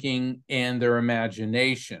thinking and their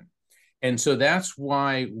imagination. And so that's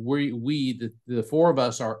why the four of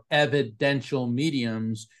us are evidential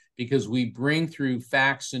mediums, because we bring through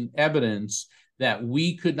facts and evidence that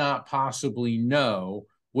we could not possibly know,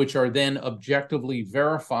 which are then objectively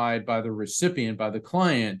verified by the recipient, by the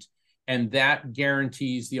client, and that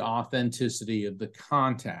guarantees the authenticity of the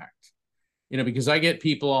contact. Because I get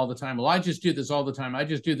people all the time, well, I just do this all the time. I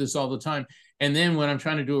just do this all the time. And then when I'm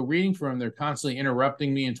trying to do a reading for them, they're constantly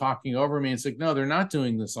interrupting me and talking over me. It's like, no, they're not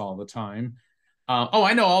doing this all the time.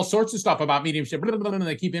 I know all sorts of stuff about mediumship, blah, blah, blah, and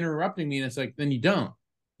they keep interrupting me. And it's like, then you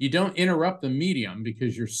don't interrupt the medium,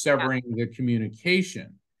 because you're severing the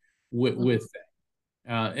communication with them.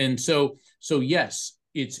 And so yes,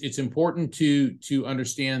 it's important to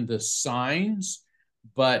understand the signs,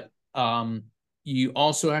 but you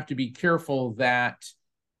also have to be careful that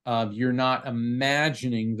you're not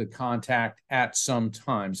imagining the contact at some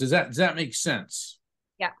times. Does that make sense?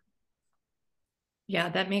 Yeah,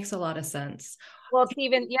 that makes a lot of sense. Well, it's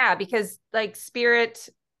even, because like spirit,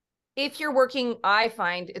 if you're working, I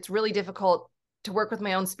find it's really difficult to work with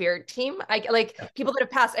my own spirit team. I like people that have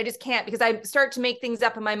passed, I just can't, because I start to make things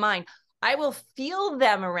up in my mind. I will feel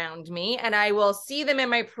them around me and I will see them in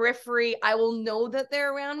my periphery. I will know that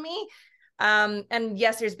they're around me. And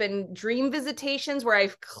yes, there's been dream visitations where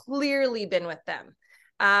I've clearly been with them.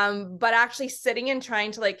 But actually sitting and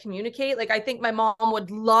trying to like communicate, like I think my mom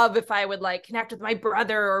would love if I would like connect with my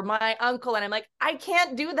brother or my uncle. And I'm like, I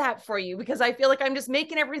can't do that for you because I feel like I'm just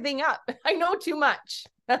making everything up. I know too much.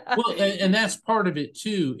 Well, and that's part of it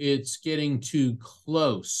too. It's getting too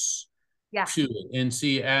close to it. And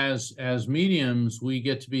see, as mediums, we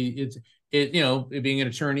get to be, being an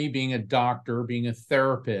attorney, being a doctor, being a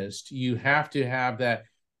therapist, you have to have that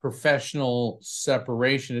professional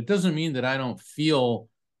separation. It doesn't mean that I don't feel,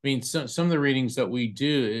 some of the readings that we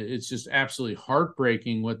do, it's just absolutely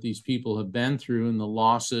heartbreaking what these people have been through, and the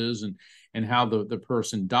losses and how the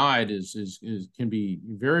person died is can be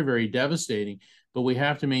very, very devastating. But we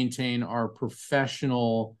have to maintain our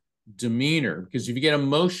professional demeanor, because if you get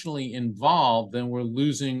emotionally involved, then we're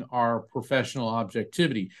losing our professional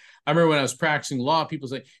objectivity. I remember when I was practicing law, people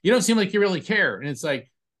say, you don't seem like you really care. And it's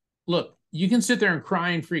like, look, you can sit there and cry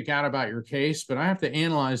and freak out about your case, but I have to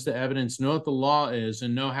analyze the evidence, know what the law is,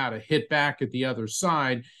 and know how to hit back at the other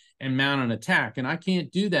side and mount an attack. And I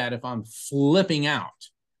can't do that if I'm flipping out.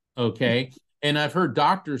 Okay. And I've heard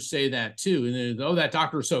doctors say that too. And that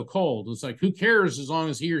doctor is so cold. It's like, who cares as long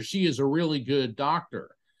as he or she is a really good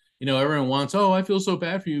doctor? Everyone wants, I feel so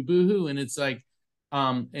bad for you, boo-hoo. And it's like,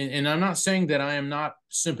 and I'm not saying that I am not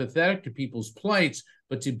sympathetic to people's plights,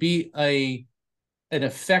 but to be an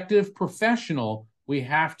effective professional, we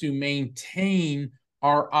have to maintain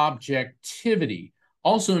our objectivity.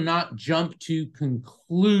 Also, not jump to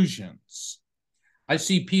conclusions. I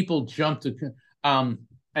see people jump to, and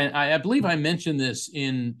I believe I mentioned this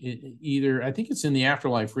in either, I think it's in the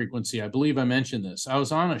Afterlife frequency. I believe I mentioned this. I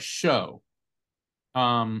was on a show,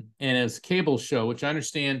 and it's a cable show, which I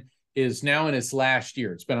understand is now in its last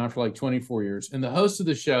year. It's been on for like 24 years. And the host of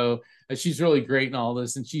the show, she's really great and all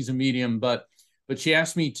this, and she's a medium, but she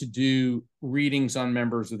asked me to do readings on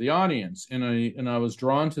members of the audience. And I was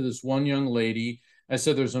drawn to this one young lady. I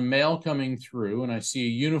said, there's a male coming through, and I see a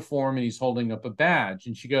uniform, and he's holding up a badge.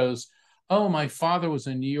 And she goes, oh, my father was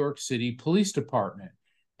in New York City Police Department.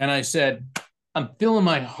 And I said, I'm feeling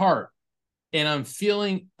my heart. And I'm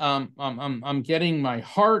feeling, I'm getting my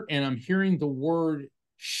heart, and I'm hearing the word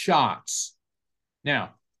shots.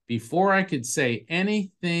 Now, before I could say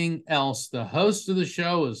anything else, the host of the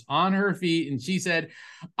show was on her feet, and she said,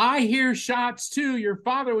 I hear shots too. Your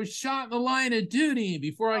father was shot in the line of duty.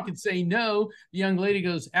 Before I could say no, the young lady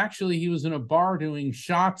goes, actually, he was in a bar doing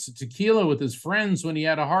shots of tequila with his friends when he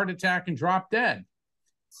had a heart attack and dropped dead.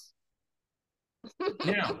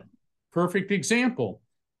 Yeah, perfect example.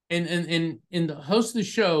 And the host of the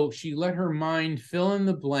show, she let her mind fill in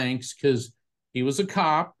the blanks, because he was a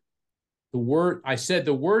cop. I said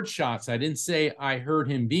the word shots. I didn't say I heard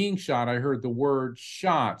him being shot. I heard the word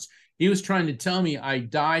shots. He was trying to tell me I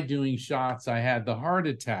died doing shots. I had the heart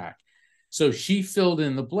attack. So she filled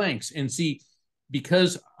in the blanks. And see,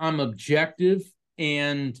 because I'm objective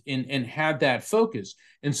and had that focus.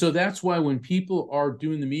 And so that's why when people are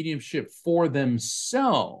doing the mediumship for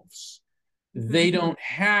themselves, they don't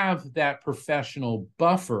have that professional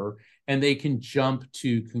buffer, and they can jump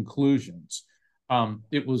to conclusions.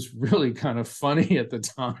 It was really kind of funny at the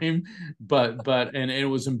time, but it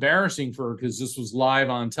was embarrassing for her, because this was live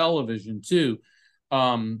on television too.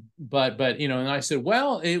 But and I said,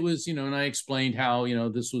 well, it was, and I explained how,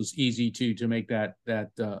 this was easy to make that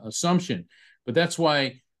assumption. But that's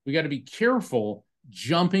why we got to be careful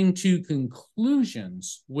jumping to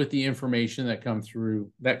conclusions with the information that comes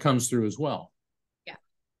through as well. Yeah,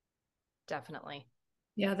 definitely.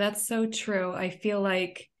 Yeah, that's so true. I feel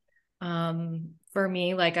like for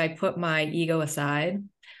me, like I put my ego aside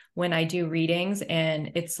when I do readings,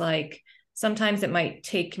 and it's like sometimes it might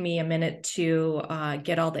take me a minute to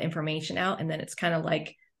get all the information out, and then it's kind of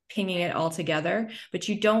like pinging it all together. But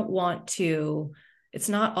you don't want to. It's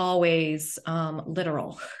not always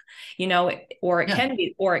literal, you know, or it Yeah. can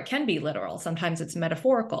be, or it can be literal. Sometimes it's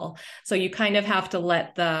metaphorical. So you kind of have to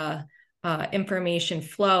let the information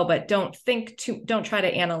flow, but don't try to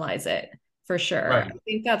analyze it for sure. Right. I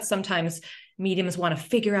think that sometimes mediums want to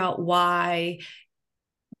figure out why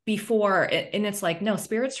before and it's like, no,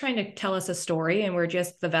 spirit's trying to tell us a story and we're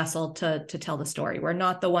just the vessel to tell the story. We're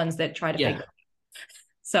not the ones that try to Yeah. figure it.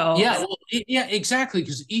 So Yeah, well, yeah, exactly.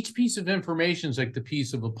 Because each piece of information is like the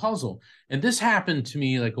piece of a puzzle. And this happened to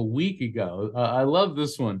me like a week ago. I love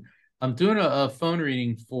this one. I'm doing a phone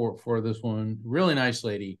reading for this woman, really nice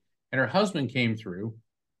lady, and her husband came through,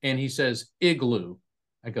 and he says igloo.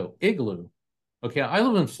 I go igloo. Okay, I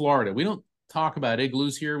live in Florida. We don't talk about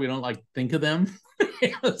igloos here. We don't like think of them.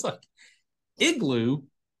 It's like igloo.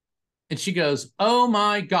 And she goes, "Oh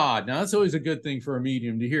my God." Now that's always a good thing for a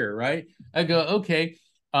medium to hear, right? I go, "Okay."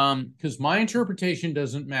 Because my interpretation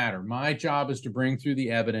doesn't matter. My job is to bring through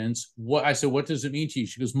the evidence. What I said, what does it mean to you?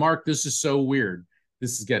 She goes, "Mark, this is so weird.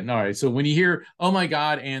 This is getting all right." So when you hear, "Oh my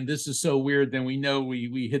God," and "this is so weird," then we know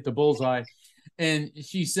we hit the bullseye. And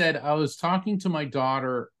she said, "I was talking to my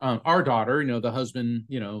daughter, our daughter, the husband,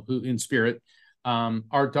 who in spirit,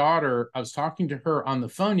 our daughter, I was talking to her on the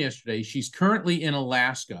phone yesterday. She's currently in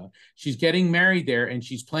Alaska. She's getting married there and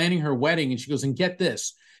she's planning her wedding." And she goes, "And get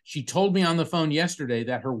this, she told me on the phone yesterday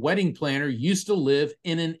that her wedding planner used to live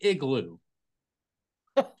in an igloo."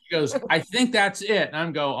 She goes, "I think that's it." And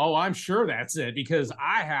I'm go, "Oh, I'm sure that's it because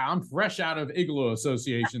I'm fresh out of igloo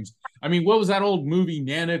associations." I mean, what was that old movie,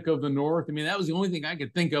 Nanook of the North? I mean, that was the only thing I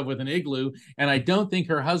could think of with an igloo. And I don't think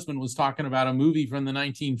her husband was talking about a movie from the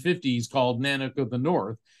 1950s called Nanook of the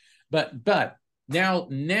North. But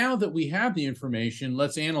now that we have the information,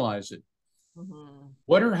 let's analyze it. Mm-hmm.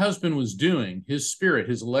 What her husband was doing, his spirit,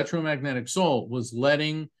 his electromagnetic soul, was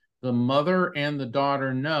letting the mother and the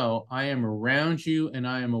daughter know, "I am around you and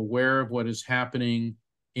I am aware of what is happening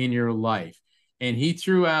in your life." And he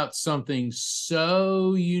threw out something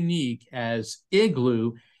so unique as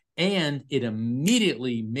igloo, and it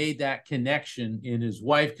immediately made that connection in his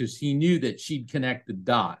wife because he knew that she'd connect the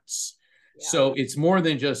dots. Yeah. So it's more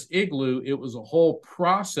than just igloo, it was a whole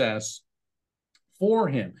process for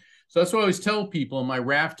him. So that's what I always tell people in my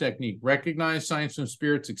raft technique: recognize signs from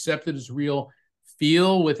spirits, accept it as real,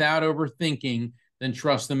 feel without overthinking, then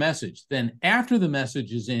trust the message. Then after the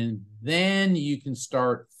message is in, then you can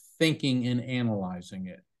start thinking and analyzing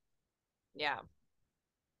it. Yeah.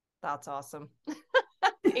 That's awesome.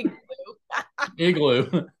 Igloo.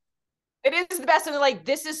 Igloo. It is the best. And they're like,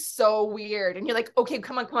 "This is so weird." And you're like, "Okay,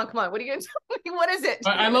 come on. What are you going to tell me? What is it?"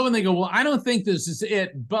 I love when they go, "Well, I don't think this is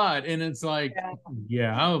it, but," and it's like,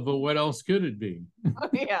 yeah, but what else could it be? Oh,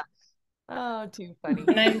 yeah. Oh, too funny.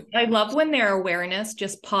 and I love when their awareness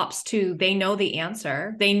just pops to, they know the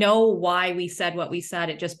answer. They know why we said what we said.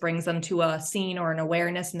 It just brings them to a scene or an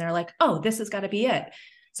awareness, and they're like, "Oh, this has got to be it."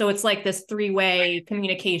 So it's like this three-way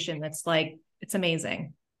communication that's like, it's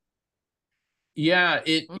amazing. Yeah,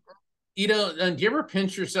 do you ever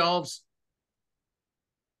pinch yourselves?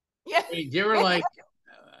 Yeah. Do you ever like,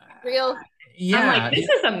 Real. I'm yeah, like, this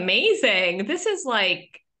is amazing. This is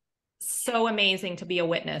like so amazing to be a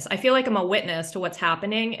witness. I feel like I'm a witness to what's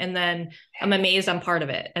happening, and then I'm amazed I'm part of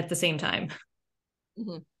it at the same time.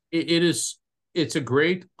 Mm-hmm. it's a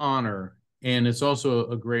great honor, and it's also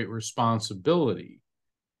a great responsibility.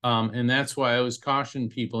 And that's why I always caution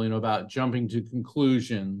people, about jumping to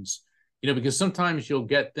conclusions, because sometimes you'll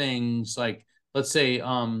get things like, let's say,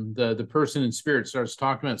 the person in spirit starts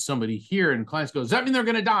talking about somebody here, and clients go, "Does that mean they're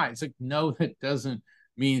going to die?" It's like, no, it doesn't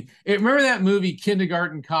mean it. Remember that movie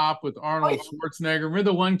Kindergarten Cop with Arnold Schwarzenegger? Remember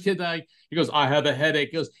the one kid that he goes, "I have a headache."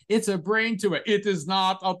 He goes, "It's a brain tumor." "It is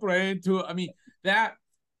not a brain tumor." I mean, that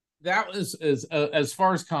was as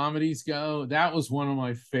far as comedies go, that was one of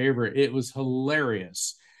my favorite. It was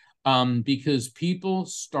hilarious, because people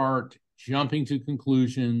start jumping to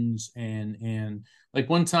conclusions, and like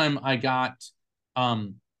one time I got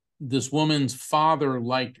this woman's father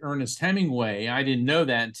liked Ernest Hemingway. I didn't know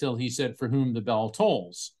that until he said, "For whom the bell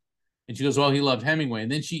tolls," and she goes, "Well, he loved Hemingway."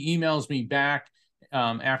 And then she emails me back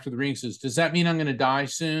after the ring, says, "Does that mean I'm going to die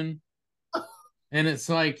soon?" And it's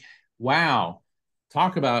like, wow,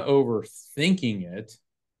 talk about overthinking it.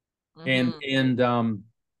 Mm-hmm. And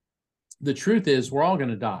the truth is, we're all going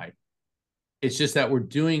to die. It's just that we're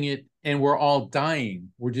doing it, and we're all dying.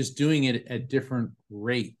 We're just doing it at different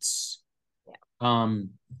rates.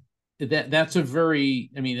 That's a very,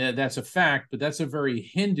 I mean, that's a fact, but that's a very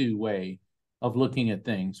Hindu way of looking at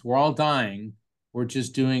things. We're all dying. We're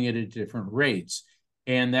just doing it at different rates.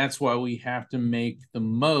 And that's why we have to make the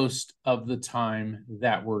most of the time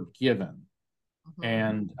that we're given. Mm-hmm.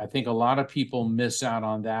 And I think a lot of people miss out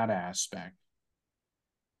on that aspect.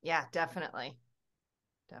 Yeah, definitely.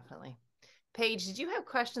 Definitely. Paige, did you have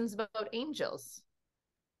questions about angels?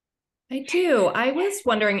 I do. I was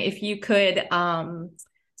wondering if you could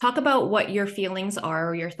talk about what your feelings are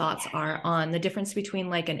or your thoughts are on the difference between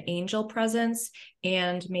like an angel presence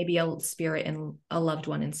and maybe a spirit and a loved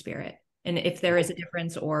one in spirit. And if there is a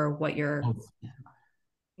difference or what you're...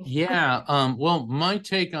 Yeah. Well, my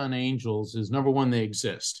take on angels is, number one, they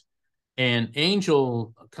exist. And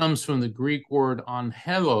angel comes from the Greek word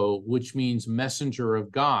angelo, which means messenger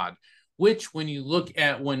of God, which when you look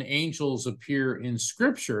at when angels appear in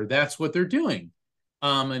scripture, that's what they're doing.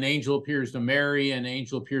 An angel appears to Mary, an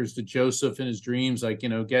angel appears to Joseph in his dreams, like,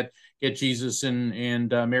 get Jesus and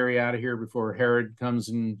Mary out of here before Herod comes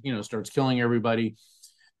and, starts killing everybody.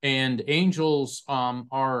 And angels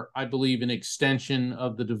are, I believe, an extension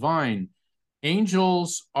of the divine.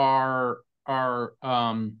 Angels are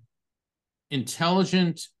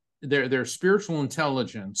intelligent. They're spiritual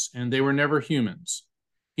intelligence, and they were never humans.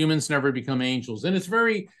 Humans never become angels. And it's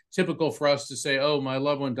very typical for us to say, oh, my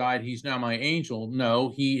loved one died, he's now my angel.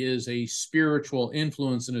 No, he is a spiritual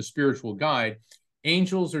influence and a spiritual guide.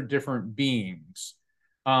 Angels are different beings.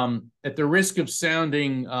 At the risk of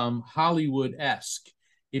sounding Hollywood-esque,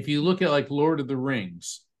 if you look at like Lord of the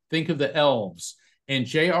Rings, think of the elves. And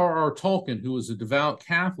J.R.R. Tolkien, who was a devout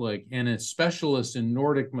Catholic and a specialist in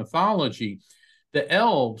Nordic mythology, the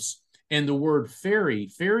elves and the word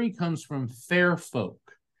fairy comes from fair folk.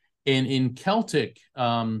 And in Celtic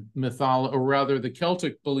mythology, or rather the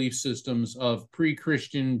Celtic belief systems of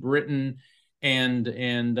pre-Christian Britain and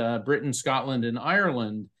Britain, Scotland, and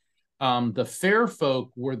Ireland, the fair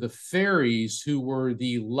folk were the fairies, who were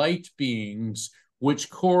the light beings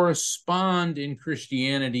which correspond in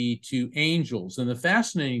Christianity to angels. And the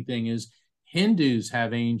fascinating thing is Hindus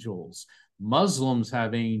have angels, Muslims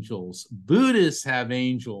have angels, Buddhists have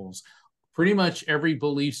angels. Pretty much every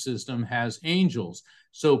belief system has angels.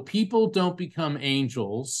 So people don't become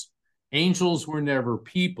angels. Angels were never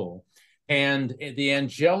people. And the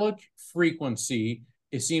angelic frequency,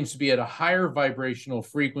 it seems to be at a higher vibrational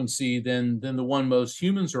frequency than the one most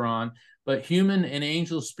humans are on. But human and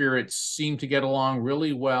angel spirits seem to get along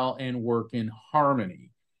really well and work in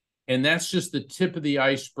harmony. And that's just the tip of the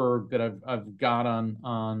iceberg that I've got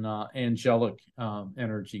on angelic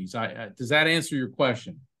energies. Does that answer your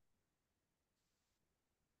question?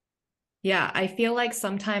 Yeah, I feel like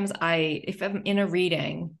sometimes if I'm in a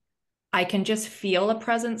reading, I can just feel a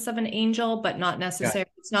presence of an angel, but not necessarily.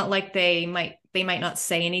 Yeah. It's not like they might not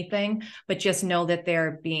say anything, but just know that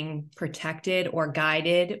they're being protected or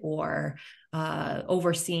guided or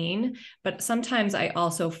overseen. But sometimes I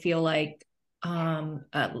also feel like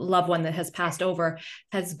a loved one that has passed over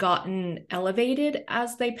has gotten elevated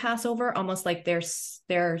as they pass over, almost like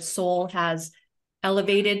their soul has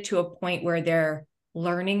elevated to a point where they're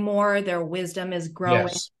learning more, their wisdom is growing.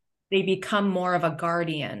 Yes. They become more of a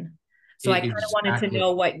guardian. So I kind of wanted to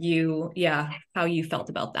know how you felt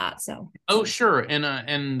about that. So. Oh, sure.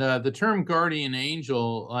 And the term guardian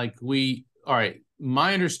angel, all right,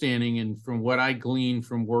 my understanding and from what I gleaned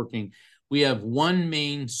from working, we have one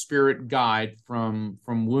main spirit guide from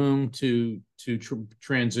womb to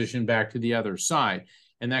transition back to the other side.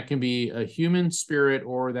 And that can be a human spirit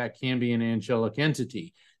or that can be an angelic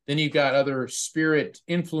entity. Then you've got other spirit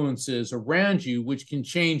influences around you, which can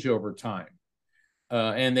change over time.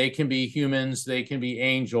 And they can be humans, they can be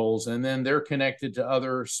angels, and then they're connected to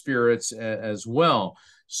other spirits as well.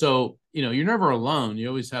 So, you're never alone. You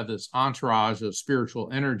always have this entourage of spiritual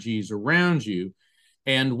energies around you.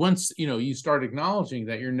 And once, you start acknowledging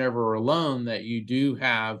that you're never alone, that you do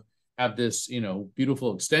have this,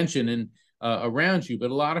 beautiful extension around you. But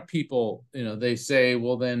a lot of people, they say,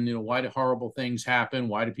 well, then, why do horrible things happen?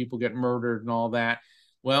 Why do people get murdered and all that?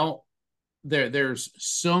 Well, there's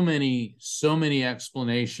so many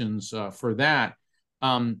explanations for that.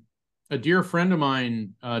 A dear friend of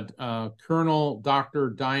mine, Colonel Dr.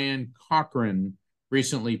 Diane Cochran,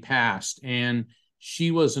 recently passed, and she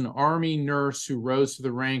was an Army nurse who rose to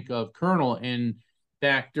the rank of colonel and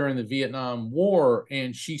back during the Vietnam War,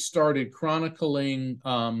 and she started chronicling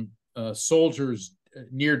soldiers'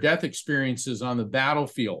 near-death experiences on the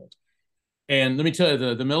battlefield. And let me tell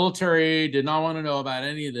you, the military did not want to know about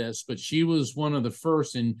any of this, but she was one of the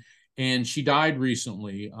first, and she died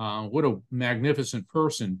recently. What a magnificent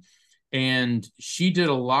person. And she did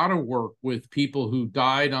a lot of work with people who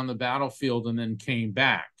died on the battlefield and then came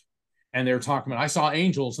back. And they were talking about, I saw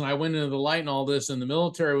angels and I went into the light and all this. And the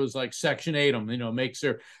military was like, Section 8 them, makes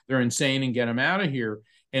they're insane and get them out of here.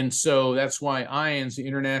 And so that's why IANS, the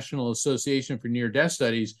International Association for Near-Death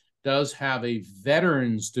Studies, does have a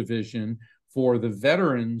veterans division for the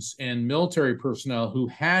veterans and military personnel who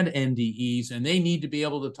had NDEs, and they need to be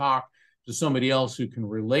able to talk to somebody else who can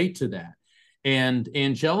relate to that. And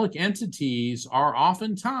angelic entities are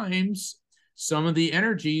oftentimes some of the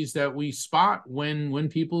energies that we spot when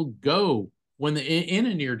people go when in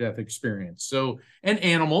a near-death experience. So, and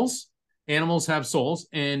animals have souls,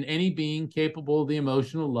 and any being capable of the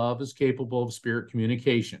emotional love is capable of spirit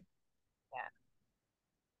communication.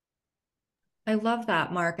 I love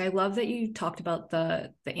that, Mark. I love that you talked about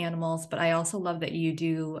the animals, but I also love that you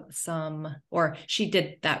do she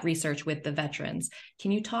did that research with the veterans.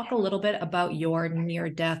 Can you talk a little bit about your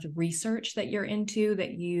near-death research that you're into,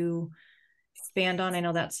 that you expand on? I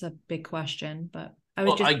know that's a big question, but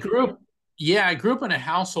I grew up in a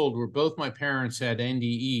household where both my parents had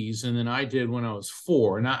NDEs, and then I did when I was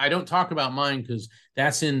 4. And I don't talk about mine because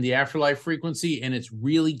that's in the Afterlife frequency, and it's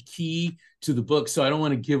really key to the book. So I don't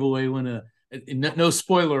want to give away no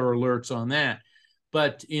spoiler alerts on that.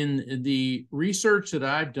 But in the research that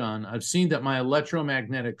I've done, I've seen that my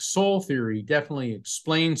electromagnetic soul theory definitely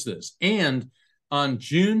explains this. And on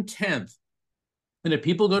June 10th, and if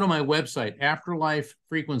people go to my website,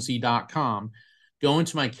 afterlifefrequency.com, go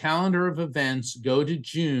into my calendar of events, go to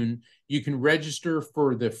June, you can register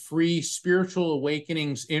for the free Spiritual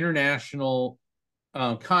Awakenings International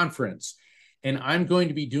Conference. And I'm going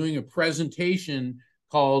to be doing a presentation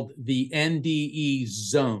called the NDE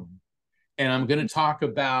Zone. And I'm going to talk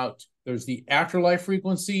about, there's the afterlife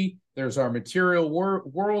frequency, there's our material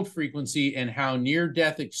world frequency, and how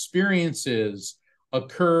near-death experiences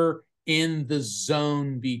occur in the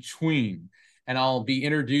zone between. And I'll be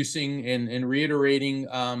introducing and reiterating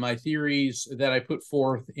my theories that I put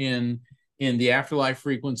forth in the afterlife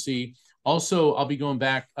frequency. Also, I'll be going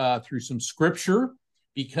back through some scripture,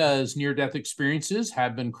 because near-death experiences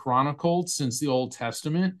have been chronicled since the Old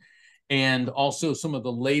Testament, and also some of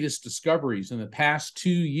the latest discoveries in the past 2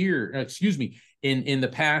 years. In the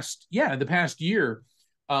past year,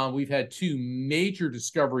 we've had 2 major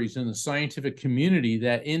discoveries in the scientific community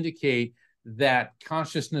that indicate that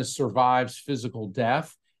consciousness survives physical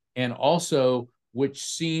death, and also which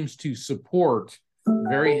seems to support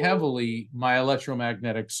very heavily my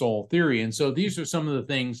electromagnetic soul theory. And so these are some of the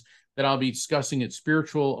things that I'll be discussing at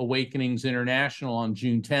Spiritual Awakenings International on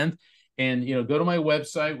June 10th. And, go to my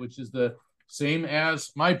website, which is the same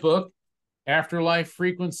as my book,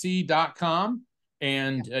 afterlifefrequency.com.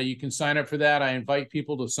 And you can sign up for that. I invite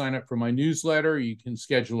people to sign up for my newsletter. You can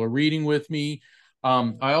schedule a reading with me.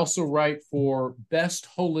 I also write for Best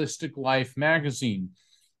Holistic Life magazine.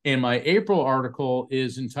 And my April article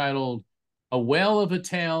is entitled A Whale of a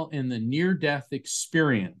Tale in the Near-Death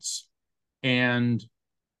Experience. And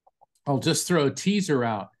I'll just throw a teaser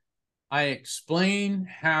out. I explain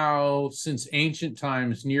how, since ancient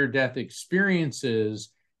times, near-death experiences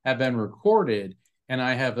have been recorded, and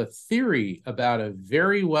I have a theory about a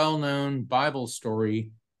very well-known Bible story,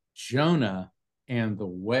 Jonah and the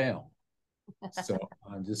whale. So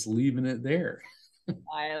I'm just leaving it there.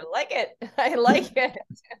 I like it. I like it.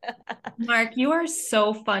 Mark, you are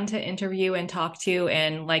so fun to interview and talk to.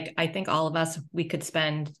 And I think all of us, we could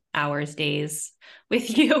spend hours, days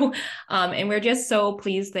with you. And we're just so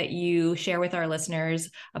pleased that you share with our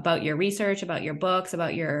listeners about your research, about your books,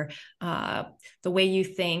 about your, the way you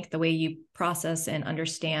think, the way you process and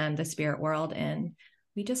understand the spirit world. And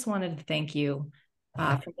we just wanted to thank you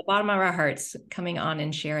from the bottom of our hearts coming on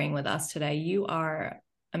and sharing with us today. You are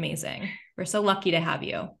amazing. We're so lucky to have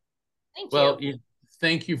you. Thank you.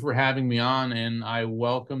 Thank you for having me on, and I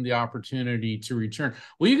welcome the opportunity to return.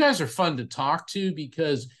 Well, you guys are fun to talk to,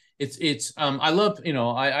 because it's I love,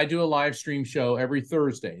 I do a live stream show every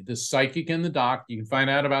Thursday, The Psychic and the Doc. You can find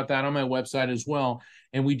out about that on my website as well.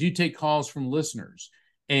 And we do take calls from listeners.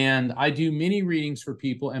 And I do mini readings for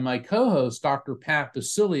people. And my co-host, Dr. Pat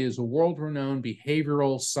Basili, is a world-renowned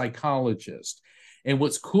behavioral psychologist. And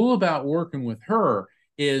what's cool about working with her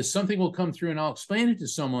is something will come through and I'll explain it to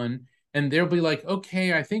someone, and they'll be like,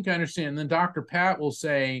 okay, I think I understand. And then Dr. Pat will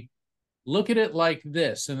say, look at it like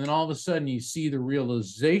this. And then all of a sudden you see the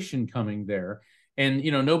realization coming there. And,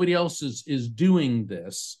 nobody else is doing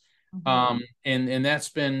this. Mm-hmm. And that's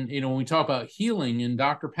been, when we talk about healing, and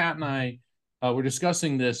Dr. Pat and I were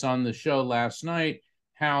discussing this on the show last night,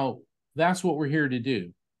 how that's what we're here to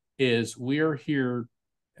do, is we are here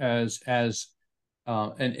as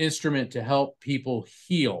an instrument to help people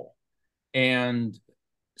heal. And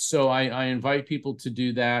so I invite people to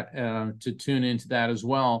do that, to tune into that as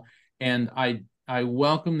well. And I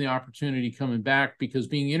welcome the opportunity coming back, because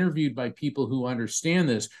being interviewed by people who understand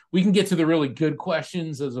this, we can get to the really good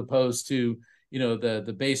questions as opposed to,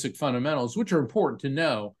 the basic fundamentals, which are important to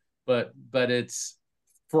know. But it's,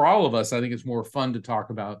 for all of us, I think it's more fun to talk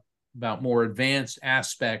about more advanced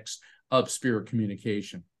aspects of spirit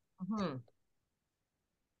communication. Mm-hmm.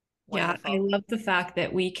 Yeah, I love the fact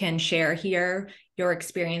that we can share here your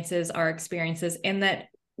experiences, our experiences, and that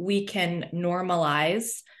we can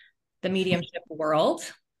normalize the mediumship world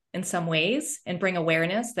in some ways and bring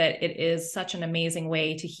awareness that it is such an amazing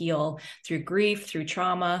way to heal through grief, through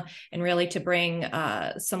trauma, and really to bring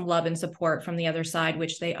some love and support from the other side,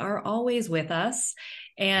 which they are always with us.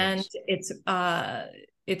 And yes,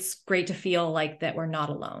 it's great to feel like that we're not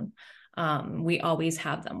alone. We always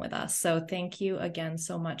have them with us. So thank you again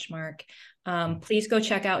so much, Mark. Please go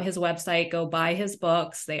check out his website, go buy his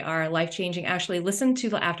books. They are life-changing. Actually, listen to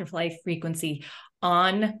the Afterlife Frequency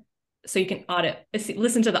so you can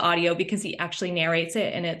listen to the audio, because he actually narrates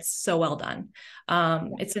it and it's so well done.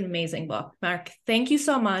 It's an amazing book. Mark, thank you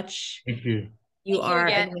so much. Thank you. You are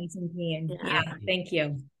an amazing being. Yeah, thank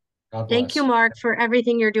you. God bless. Thank you, Mark, for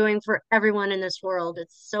everything you're doing for everyone in this world.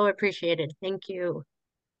 It's so appreciated. Thank you.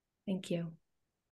 Thank you.